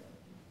it.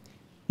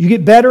 You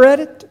get better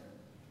at it.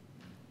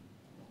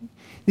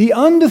 The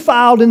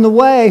undefiled in the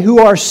way who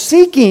are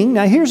seeking,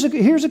 now here's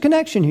a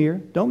connection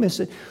here, don't miss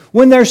it.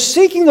 When they're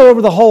seeking the Lord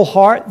with the whole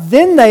heart,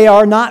 then they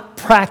are not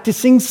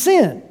practicing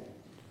sin.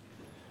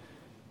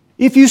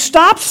 If you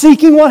stop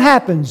seeking, what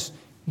happens?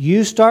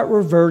 You start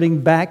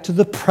reverting back to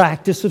the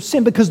practice of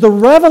sin because the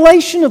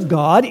revelation of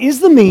God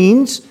is the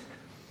means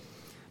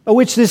by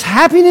which this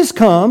happiness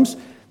comes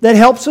that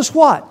helps us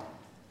what?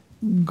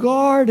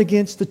 Guard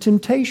against the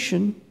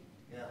temptation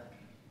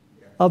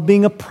of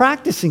being a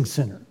practicing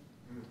sinner.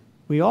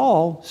 We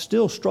all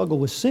still struggle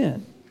with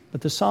sin,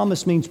 but the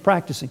psalmist means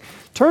practicing.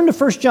 Turn to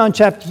 1 John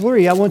chapter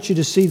 3. I want you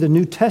to see the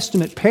New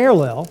Testament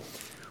parallel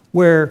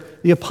where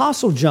the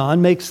Apostle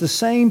John makes the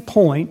same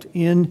point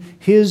in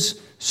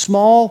his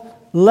small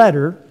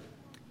letter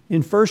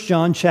in 1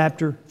 John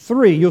chapter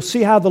 3. You'll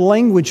see how the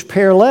language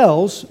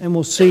parallels, and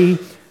we'll see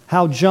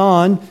how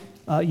John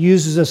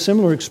uses a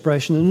similar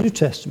expression in the New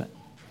Testament.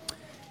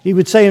 He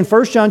would say in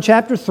 1 John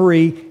chapter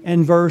 3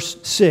 and verse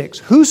 6,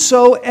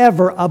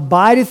 whosoever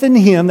abideth in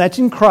Him, that's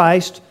in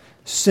Christ,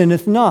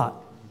 sinneth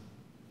not.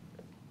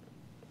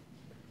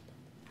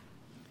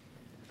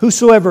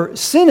 Whosoever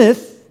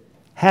sinneth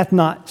hath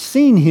not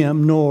seen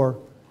Him nor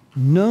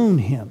known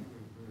Him.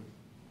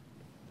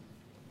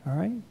 All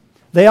right?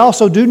 They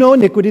also do no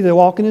iniquity, they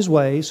walk in His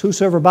ways.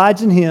 Whosoever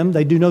abides in Him,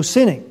 they do no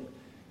sinning.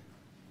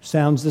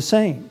 Sounds the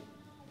same.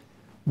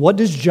 What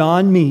does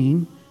John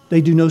mean,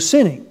 they do no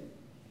sinning?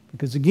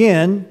 Because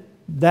again,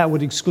 that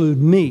would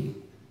exclude me.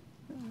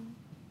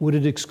 Would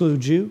it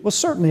exclude you? Well,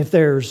 certainly if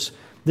there's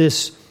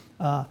this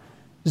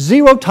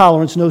zero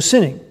tolerance, no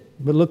sinning.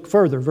 But look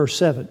further, verse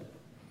 7.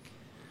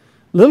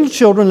 Little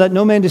children, let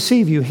no man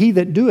deceive you. He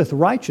that doeth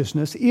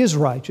righteousness is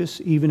righteous,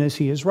 even as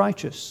he is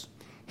righteous.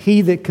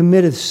 He that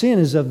committeth sin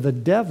is of the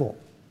devil.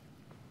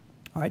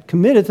 All right,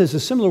 committeth is a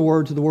similar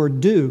word to the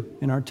word do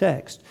in our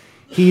text.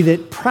 He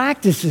that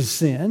practices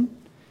sin,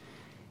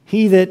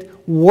 he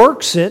that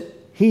works it,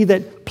 he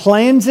that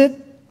plans it,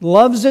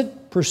 loves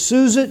it,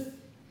 pursues it,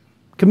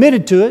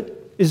 committed to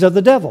it, is of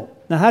the devil.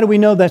 Now, how do we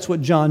know that's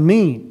what John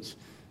means?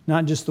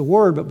 Not just the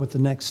word, but with the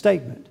next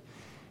statement.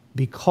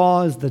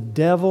 Because the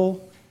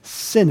devil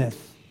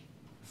sinneth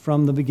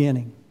from the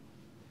beginning.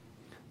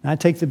 Now, I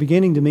take the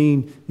beginning to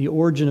mean the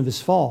origin of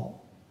his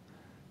fall.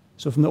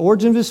 So from the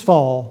origin of his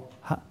fall,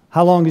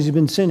 how long has he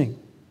been sinning?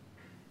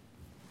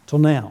 Till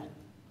now.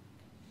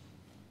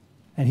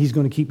 And he's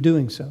going to keep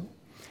doing so.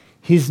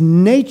 His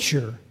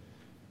nature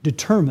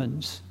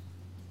determines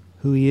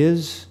who he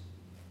is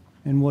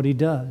and what he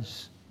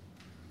does.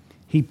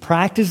 He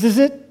practices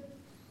it.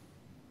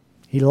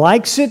 He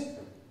likes it.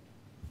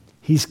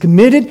 He's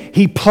committed.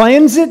 He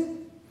plans it.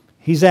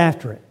 He's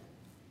after it.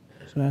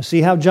 So now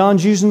see how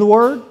John's using the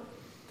word?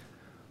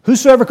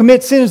 Whosoever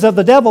commits sin is of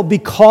the devil,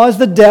 because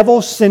the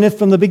devil sinneth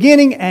from the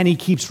beginning, and he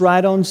keeps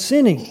right on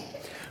sinning.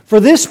 For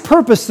this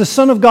purpose the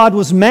Son of God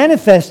was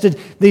manifested,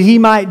 that He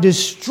might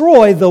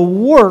destroy the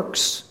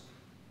works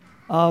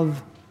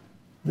of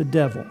the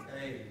devil.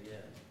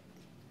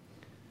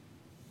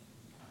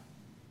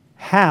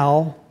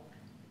 How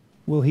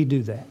will He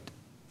do that?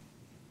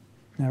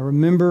 Now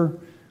remember,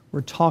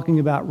 we're talking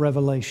about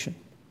revelation.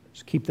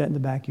 Just keep that in the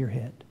back of your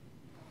head.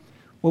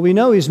 Well, we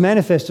know He's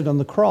manifested on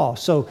the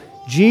cross. So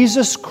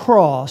Jesus'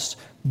 cross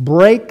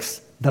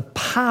breaks the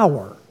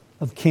power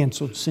of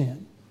canceled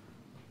sin.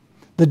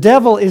 The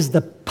devil is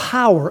the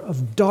power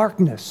of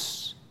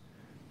darkness.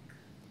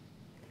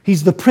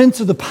 He's the prince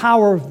of the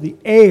power of the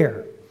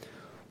air.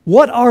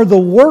 What are the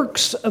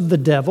works of the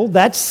devil?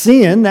 That's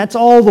sin. That's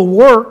all the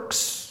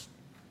works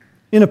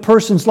in a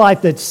person's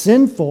life that's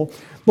sinful.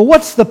 But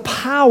what's the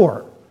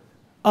power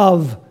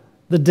of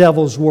the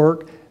devil's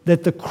work?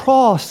 that the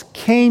cross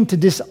came to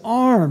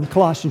disarm,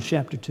 Colossians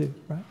chapter 2,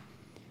 right?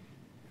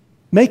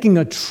 Making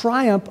a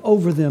triumph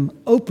over them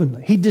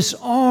openly. He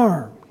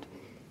disarmed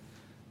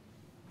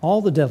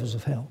all the devils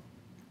of hell.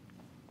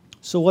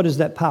 So what is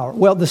that power?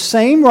 Well, the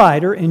same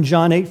writer in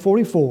John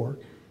 8:44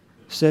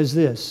 says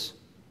this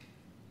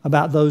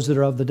about those that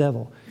are of the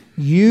devil.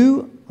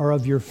 You are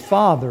of your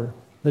father,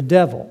 the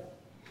devil.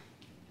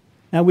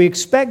 Now we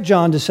expect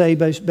John to say,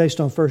 based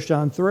on 1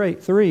 John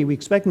 3, we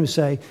expect him to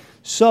say,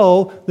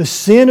 so the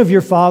sin of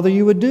your father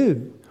you would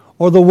do,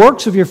 or the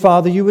works of your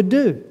father you would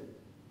do.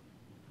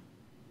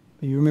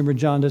 But you remember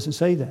John doesn't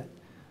say that.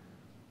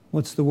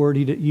 What's the word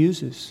he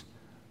uses?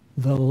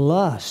 The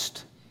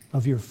lust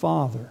of your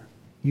father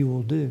you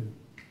will do.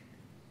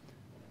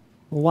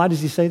 Well, why does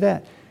he say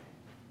that?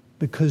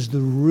 Because the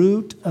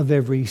root of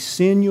every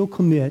sin you'll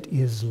commit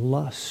is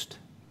lust.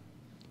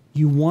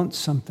 You want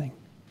something.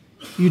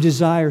 You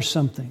desire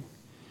something.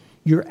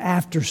 You're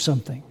after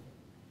something.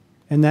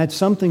 And that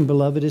something,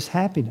 beloved, is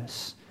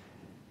happiness.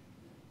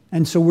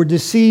 And so we're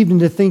deceived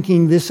into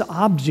thinking this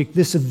object,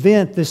 this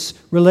event, this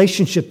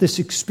relationship, this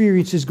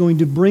experience is going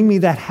to bring me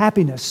that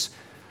happiness.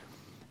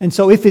 And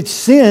so if it's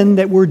sin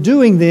that we're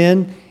doing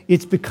then,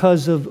 it's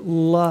because of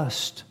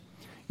lust.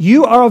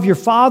 You are of your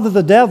father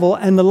the devil,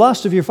 and the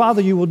lust of your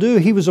father you will do.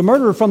 He was a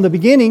murderer from the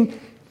beginning.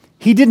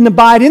 He didn't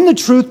abide in the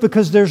truth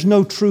because there's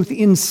no truth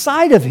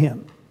inside of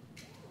him.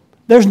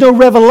 There's no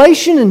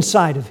revelation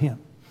inside of him.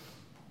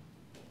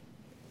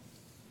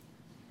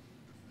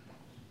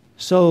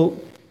 So,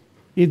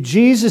 if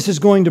Jesus is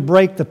going to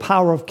break the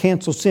power of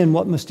canceled sin,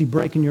 what must he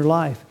break in your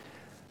life?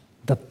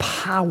 The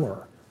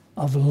power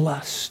of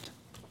lust.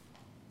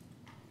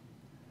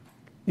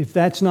 If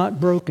that's not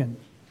broken,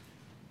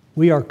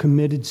 we are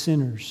committed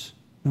sinners.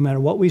 No matter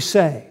what we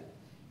say,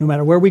 no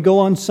matter where we go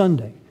on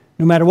Sunday,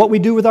 no matter what we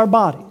do with our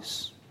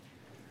bodies.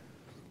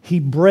 He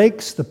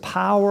breaks the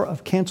power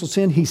of canceled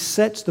sin. He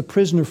sets the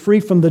prisoner free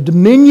from the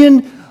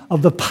dominion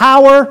of the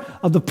power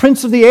of the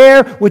prince of the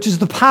air, which is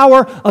the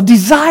power of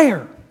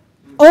desire,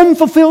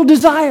 unfulfilled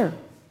desire,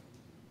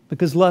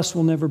 because lust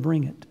will never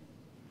bring it.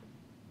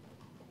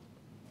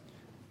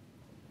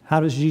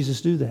 How does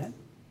Jesus do that?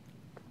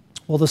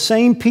 Well, the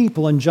same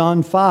people in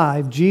John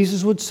 5,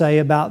 Jesus would say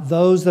about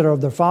those that are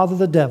of their father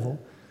the devil,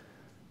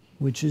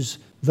 which is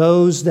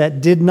those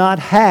that did not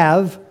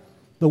have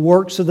the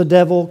works of the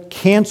devil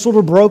canceled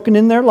or broken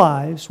in their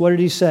lives. What did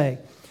he say?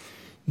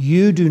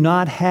 You do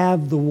not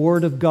have the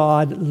Word of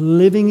God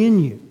living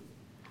in you,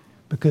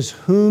 because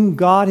whom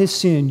God has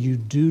sent, you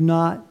do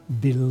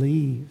not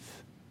believe.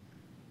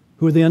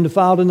 Who are the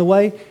undefiled in the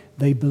way?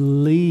 They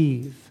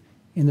believe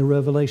in the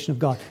revelation of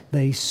God.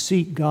 They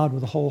seek God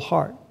with a whole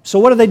heart. So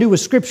what do they do with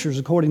Scriptures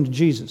according to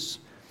Jesus?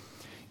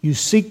 You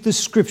seek the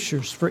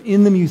Scriptures, for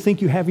in them you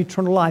think you have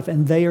eternal life,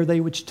 and they are they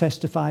which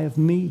testify of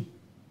me.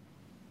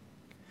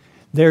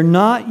 They're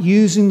not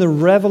using the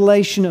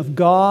revelation of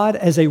God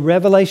as a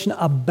revelation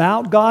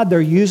about God. They're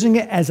using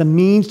it as a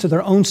means to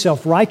their own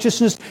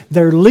self-righteousness.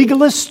 They're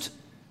legalist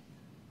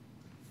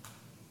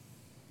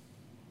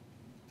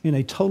in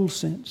a total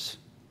sense.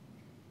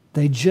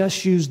 They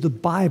just use the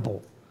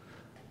Bible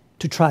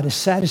to try to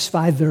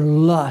satisfy their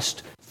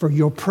lust for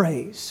your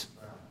praise.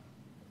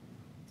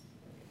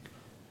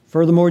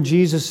 Furthermore,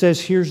 Jesus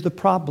says, here's the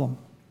problem.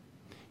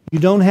 You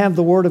don't have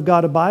the Word of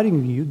God abiding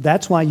in you.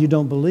 That's why you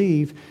don't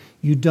believe.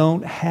 You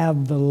don't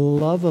have the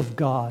love of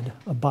God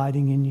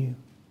abiding in you.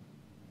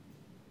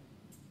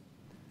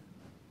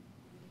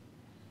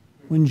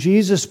 When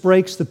Jesus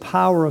breaks the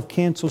power of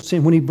canceled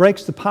sin, when He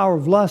breaks the power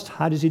of lust,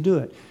 how does He do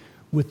it?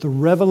 With the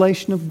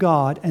revelation of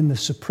God and the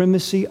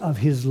supremacy of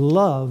His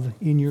love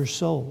in your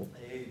soul.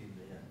 Amen.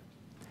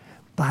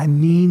 By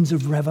means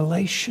of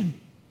revelation.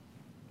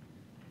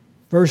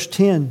 Verse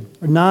 10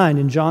 or 9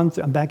 in John,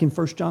 I'm back in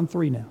 1 John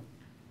 3 now.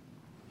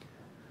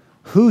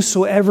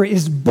 Whosoever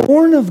is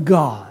born of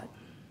God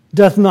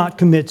doth not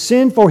commit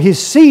sin, for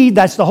his seed,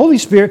 that's the Holy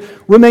Spirit,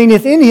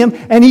 remaineth in him,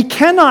 and he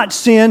cannot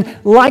sin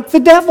like the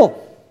devil.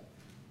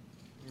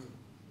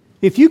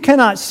 If you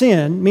cannot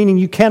sin, meaning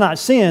you cannot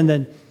sin,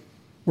 then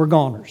we're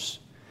goners.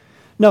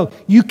 No,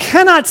 you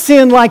cannot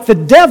sin like the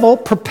devil,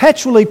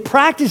 perpetually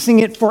practicing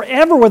it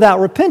forever without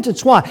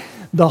repentance. Why?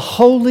 The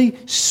Holy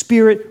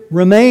Spirit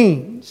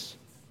remains.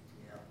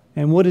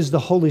 And what does the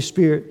Holy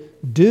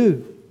Spirit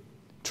do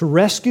to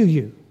rescue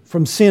you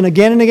from sin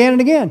again and again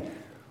and again?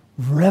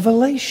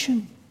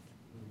 Revelation.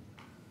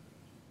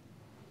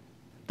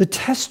 The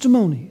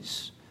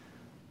testimonies.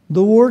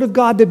 The Word of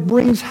God that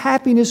brings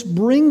happiness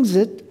brings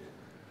it,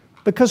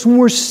 because when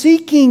we're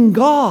seeking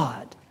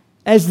God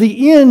as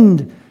the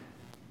end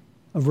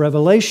of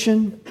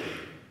revelation,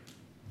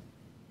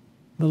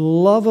 the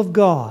love of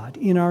God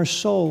in our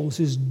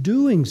souls is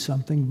doing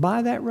something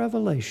by that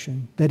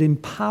revelation that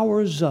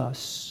empowers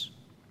us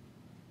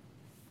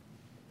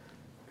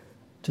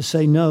to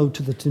say no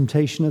to the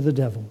temptation of the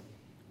devil.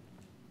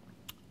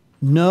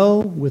 No,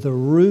 with a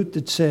root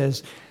that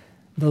says,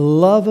 the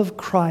love of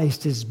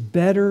Christ is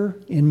better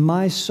in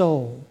my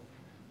soul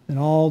than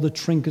all the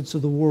trinkets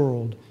of the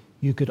world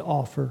you could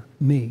offer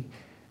me.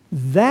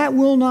 That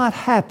will not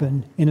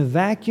happen in a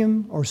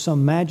vacuum or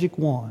some magic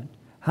wand.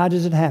 How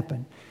does it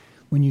happen?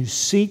 When you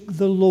seek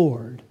the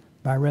Lord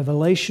by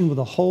revelation with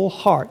a whole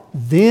heart,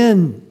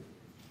 then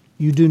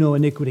you do no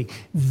iniquity.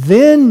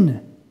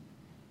 Then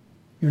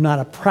you're not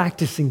a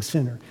practicing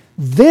sinner.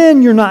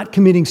 Then you're not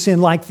committing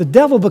sin like the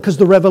devil, because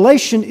the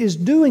revelation is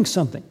doing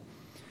something.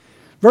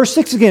 Verse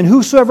 6 again,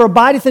 whosoever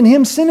abideth in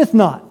him sinneth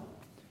not.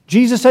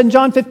 Jesus said in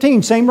John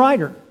 15, same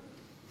writer,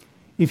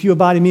 if you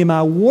abide in me and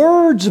my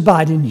words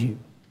abide in you.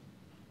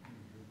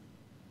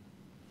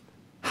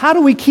 How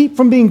do we keep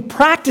from being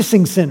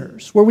practicing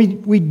sinners, where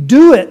we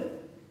do it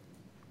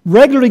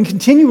regularly and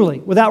continually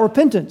without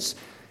repentance?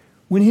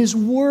 When His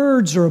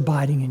words are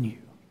abiding in you.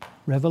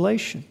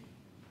 Revelation.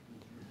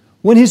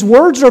 When His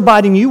words are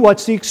abiding in you,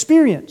 what's the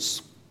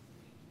experience?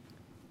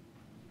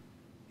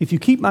 If you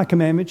keep my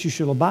commandments, you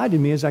shall abide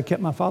in me as I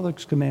kept my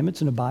Father's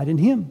commandments and abide in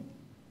Him.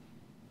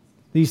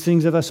 These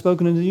things have I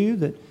spoken unto you,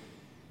 that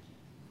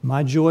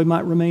my joy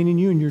might remain in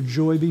you and your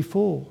joy be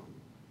full.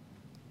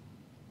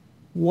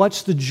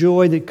 What's the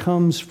joy that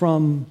comes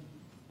from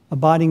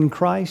abiding in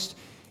Christ?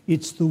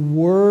 It's the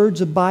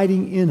words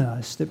abiding in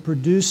us that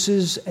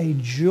produces a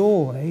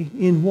joy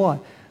in what?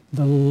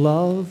 The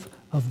love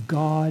of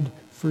God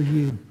for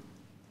you.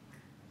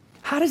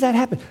 How does that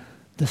happen?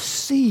 The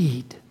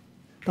seed,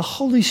 the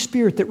Holy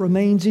Spirit that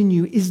remains in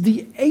you, is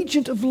the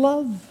agent of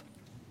love.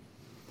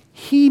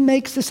 He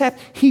makes this happen.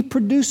 He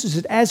produces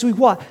it as we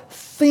what?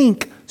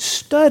 Think,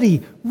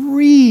 study,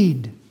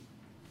 read,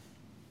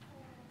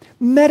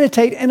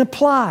 meditate, and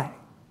apply.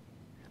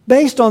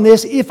 Based on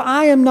this, if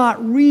I am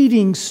not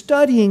reading,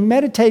 studying,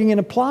 meditating, and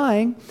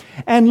applying,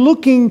 and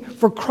looking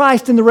for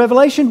Christ in the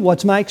revelation,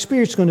 what's my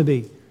experience going to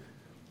be?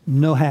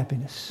 No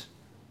happiness,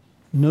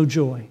 no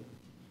joy,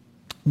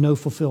 no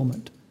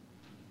fulfillment.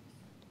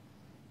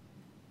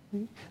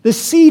 The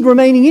seed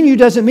remaining in you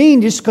doesn't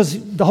mean just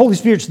because the Holy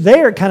Spirit's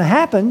there, it kind of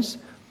happens.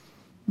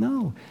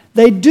 No.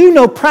 They do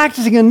no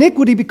practicing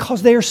iniquity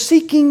because they are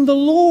seeking the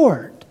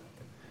Lord.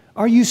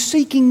 Are you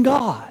seeking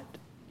God?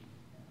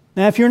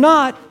 Now, if you're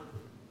not,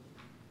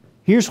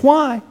 here's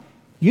why.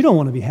 You don't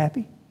want to be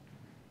happy.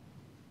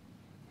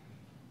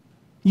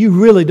 You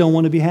really don't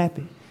want to be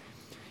happy.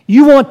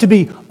 You want to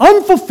be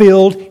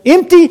unfulfilled,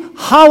 empty,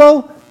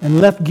 hollow,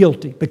 and left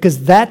guilty,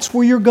 because that's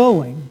where you're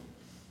going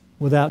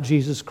without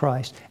Jesus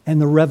Christ.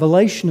 And the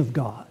revelation of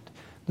God,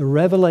 the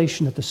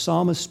revelation that the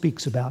psalmist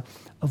speaks about,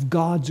 of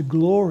God's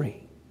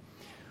glory.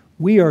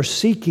 We are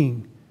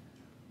seeking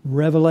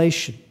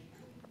revelation,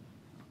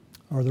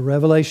 or the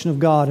revelation of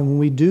God. And when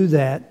we do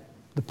that,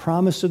 the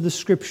promise of the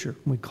Scripture,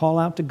 when we call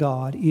out to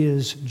God,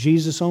 is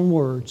Jesus' own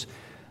words,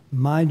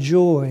 my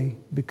joy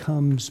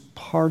becomes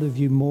part of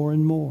you more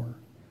and more.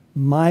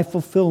 My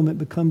fulfillment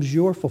becomes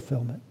your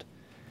fulfillment.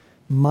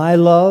 My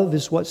love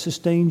is what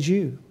sustains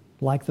you,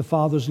 like the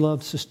Father's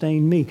love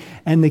sustained me.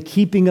 And the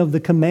keeping of the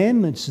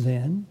commandments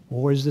then,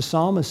 or as the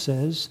psalmist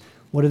says,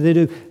 what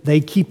do? They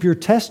keep your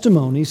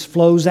testimonies,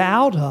 flows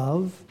out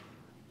of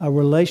a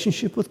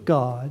relationship with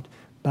God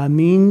by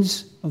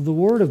means of the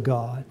Word of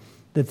God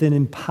that then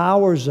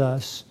empowers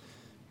us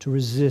to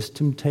resist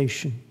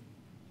temptation.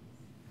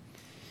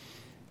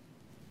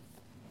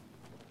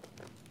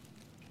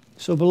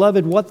 So,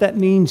 beloved, what that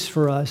means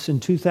for us in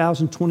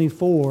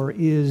 2024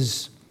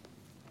 is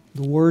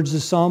the words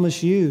the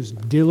psalmist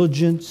used: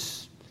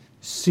 diligence,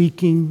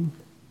 seeking,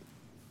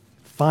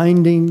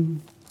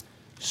 finding,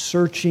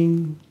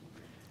 searching,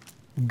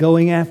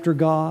 going after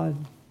God,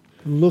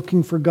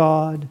 looking for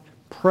God,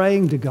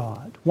 praying to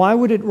God. Why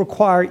would it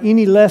require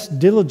any less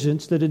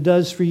diligence than it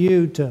does for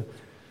you to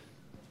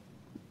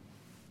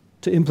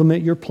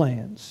implement your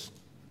plans?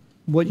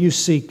 What you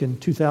seek in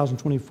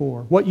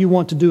 2024, what you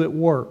want to do at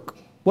work,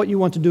 what you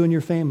want to do in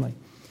your family.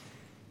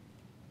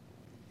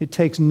 It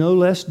takes no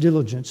less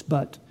diligence,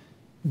 but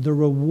the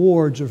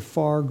rewards are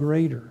far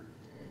greater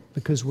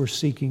because we're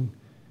seeking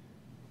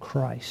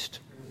Christ.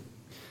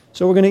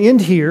 So we're going to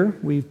end here.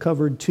 We've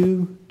covered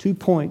two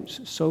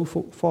points so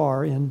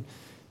far in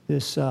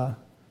this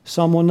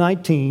Psalm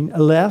 119.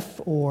 Aleph,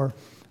 or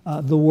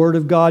the Word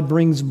of God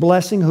brings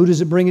blessing. Who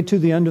does it bring it to?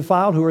 The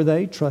undefiled. Who are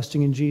they?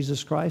 Trusting in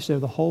Jesus Christ. They're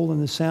the whole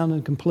and the sound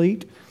and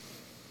complete.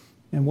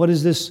 And what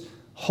is this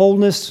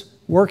wholeness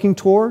working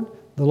toward?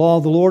 The law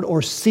of the Lord,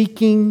 or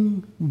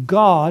seeking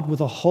God with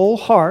a whole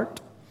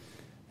heart.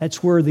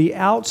 That's where the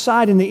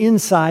outside and the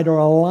inside are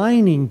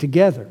aligning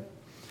together.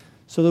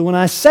 So that when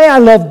I say I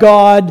love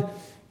God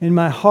in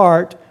my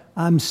heart,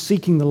 I'm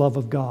seeking the love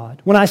of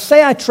God. When I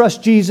say I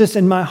trust Jesus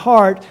in my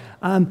heart,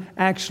 I'm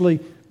actually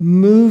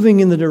moving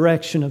in the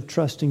direction of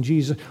trusting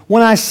Jesus.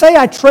 When I say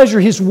I treasure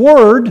His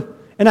Word,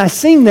 and I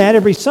sing that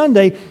every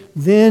Sunday,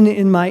 then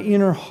in my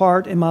inner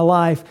heart and my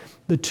life,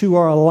 the two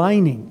are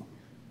aligning.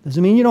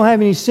 Doesn't mean you don't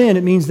have any sin.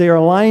 It means they are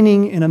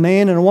aligning in a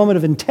man and a woman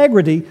of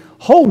integrity,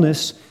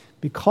 wholeness,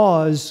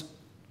 because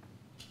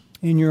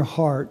in your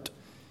heart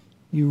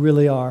you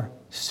really are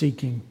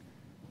seeking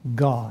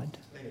God.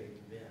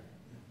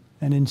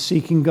 And in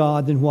seeking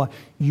God, then what?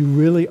 You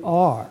really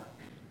are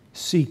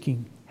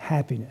seeking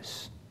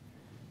happiness.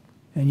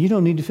 And you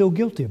don't need to feel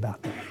guilty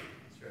about that.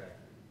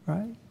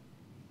 right?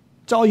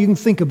 It's all you can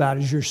think about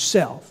is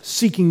yourself,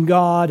 seeking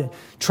God and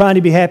trying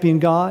to be happy in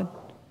God.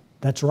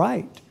 That's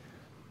right.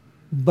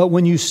 But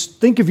when you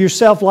think of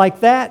yourself like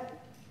that,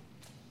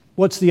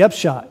 what's the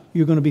upshot?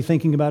 You're going to be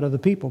thinking about other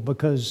people,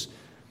 because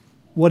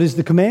what is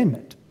the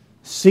commandment?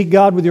 Seek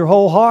God with your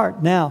whole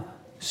heart. Now,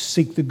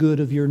 seek the good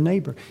of your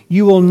neighbor.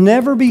 You will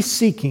never be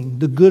seeking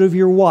the good of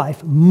your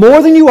wife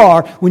more than you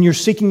are when you're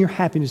seeking your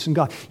happiness in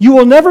God. You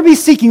will never be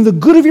seeking the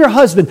good of your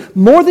husband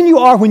more than you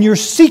are when you're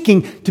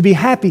seeking to be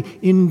happy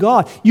in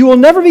God. You will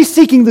never be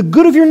seeking the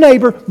good of your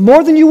neighbor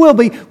more than you will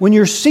be when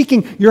you're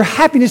seeking your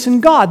happiness in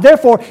God.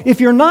 Therefore,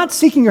 if you're not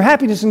seeking your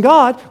happiness in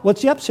God,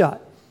 what's the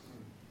upshot?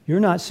 You're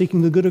not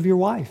seeking the good of your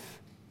wife.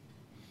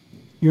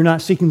 You're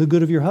not seeking the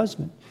good of your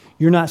husband.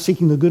 You're not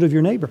seeking the good of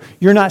your neighbor.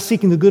 You're not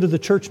seeking the good of the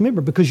church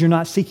member, because you're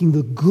not seeking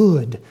the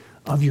good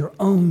of your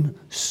own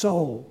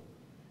soul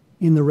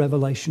in the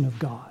revelation of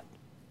God.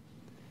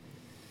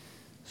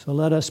 So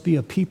let us be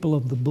a people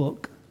of the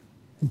book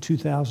in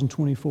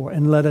 2024,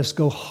 and let us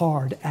go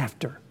hard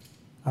after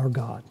our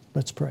God.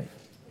 Let's pray.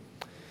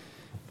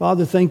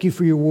 Father, thank you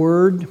for your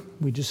word.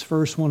 We just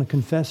first want to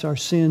confess our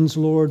sins,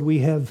 Lord. We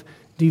have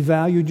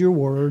devalued your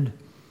word.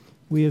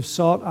 We have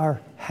sought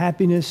our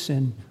happiness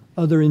and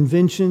other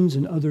inventions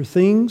and other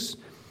things,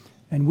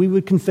 and we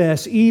would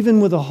confess, even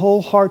with a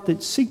whole heart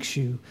that seeks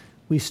you,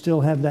 we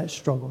still have that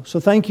struggle. So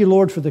thank you,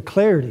 Lord, for the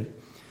clarity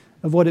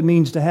of what it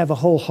means to have a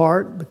whole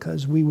heart,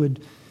 because we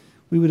would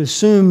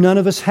assume none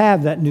of us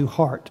have that new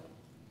heart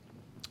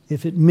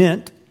if it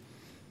meant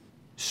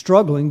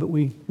struggling, but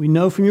we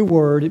know from your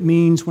word it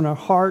means when our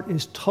heart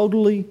is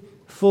totally,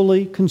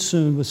 fully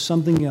consumed with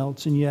something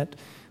else, and yet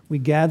we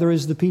gather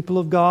as the people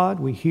of God,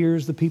 we hear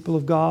as the people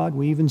of God,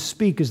 we even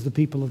speak as the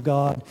people of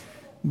God,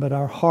 but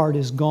our heart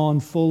is gone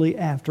fully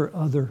after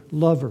other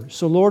lovers.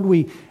 So Lord,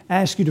 we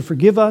ask you to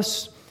forgive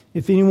us.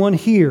 If anyone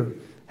here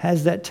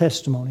has that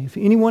testimony, if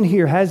anyone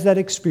here has that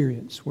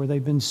experience where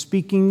they've been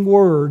speaking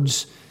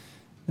words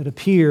that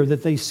appear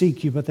that they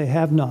seek you, but they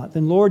have not,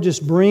 then Lord,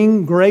 just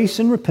bring grace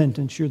and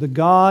repentance. You're the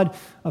God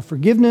of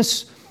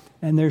forgiveness,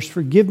 and there's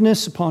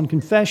forgiveness upon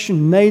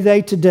confession. May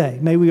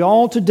we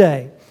all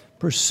today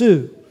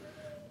pursue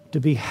to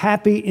be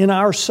happy in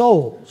our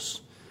souls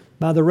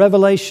by the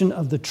revelation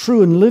of the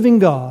true and living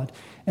God,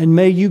 and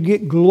may you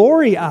get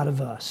glory out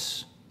of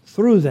us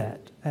through that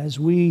as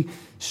we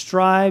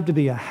strive to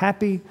be a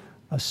happy,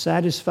 a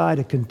satisfied,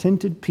 a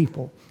contented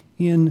people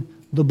in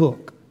the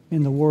book,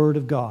 in the Word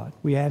of God.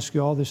 We ask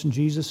you all this in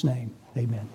Jesus' name. Amen.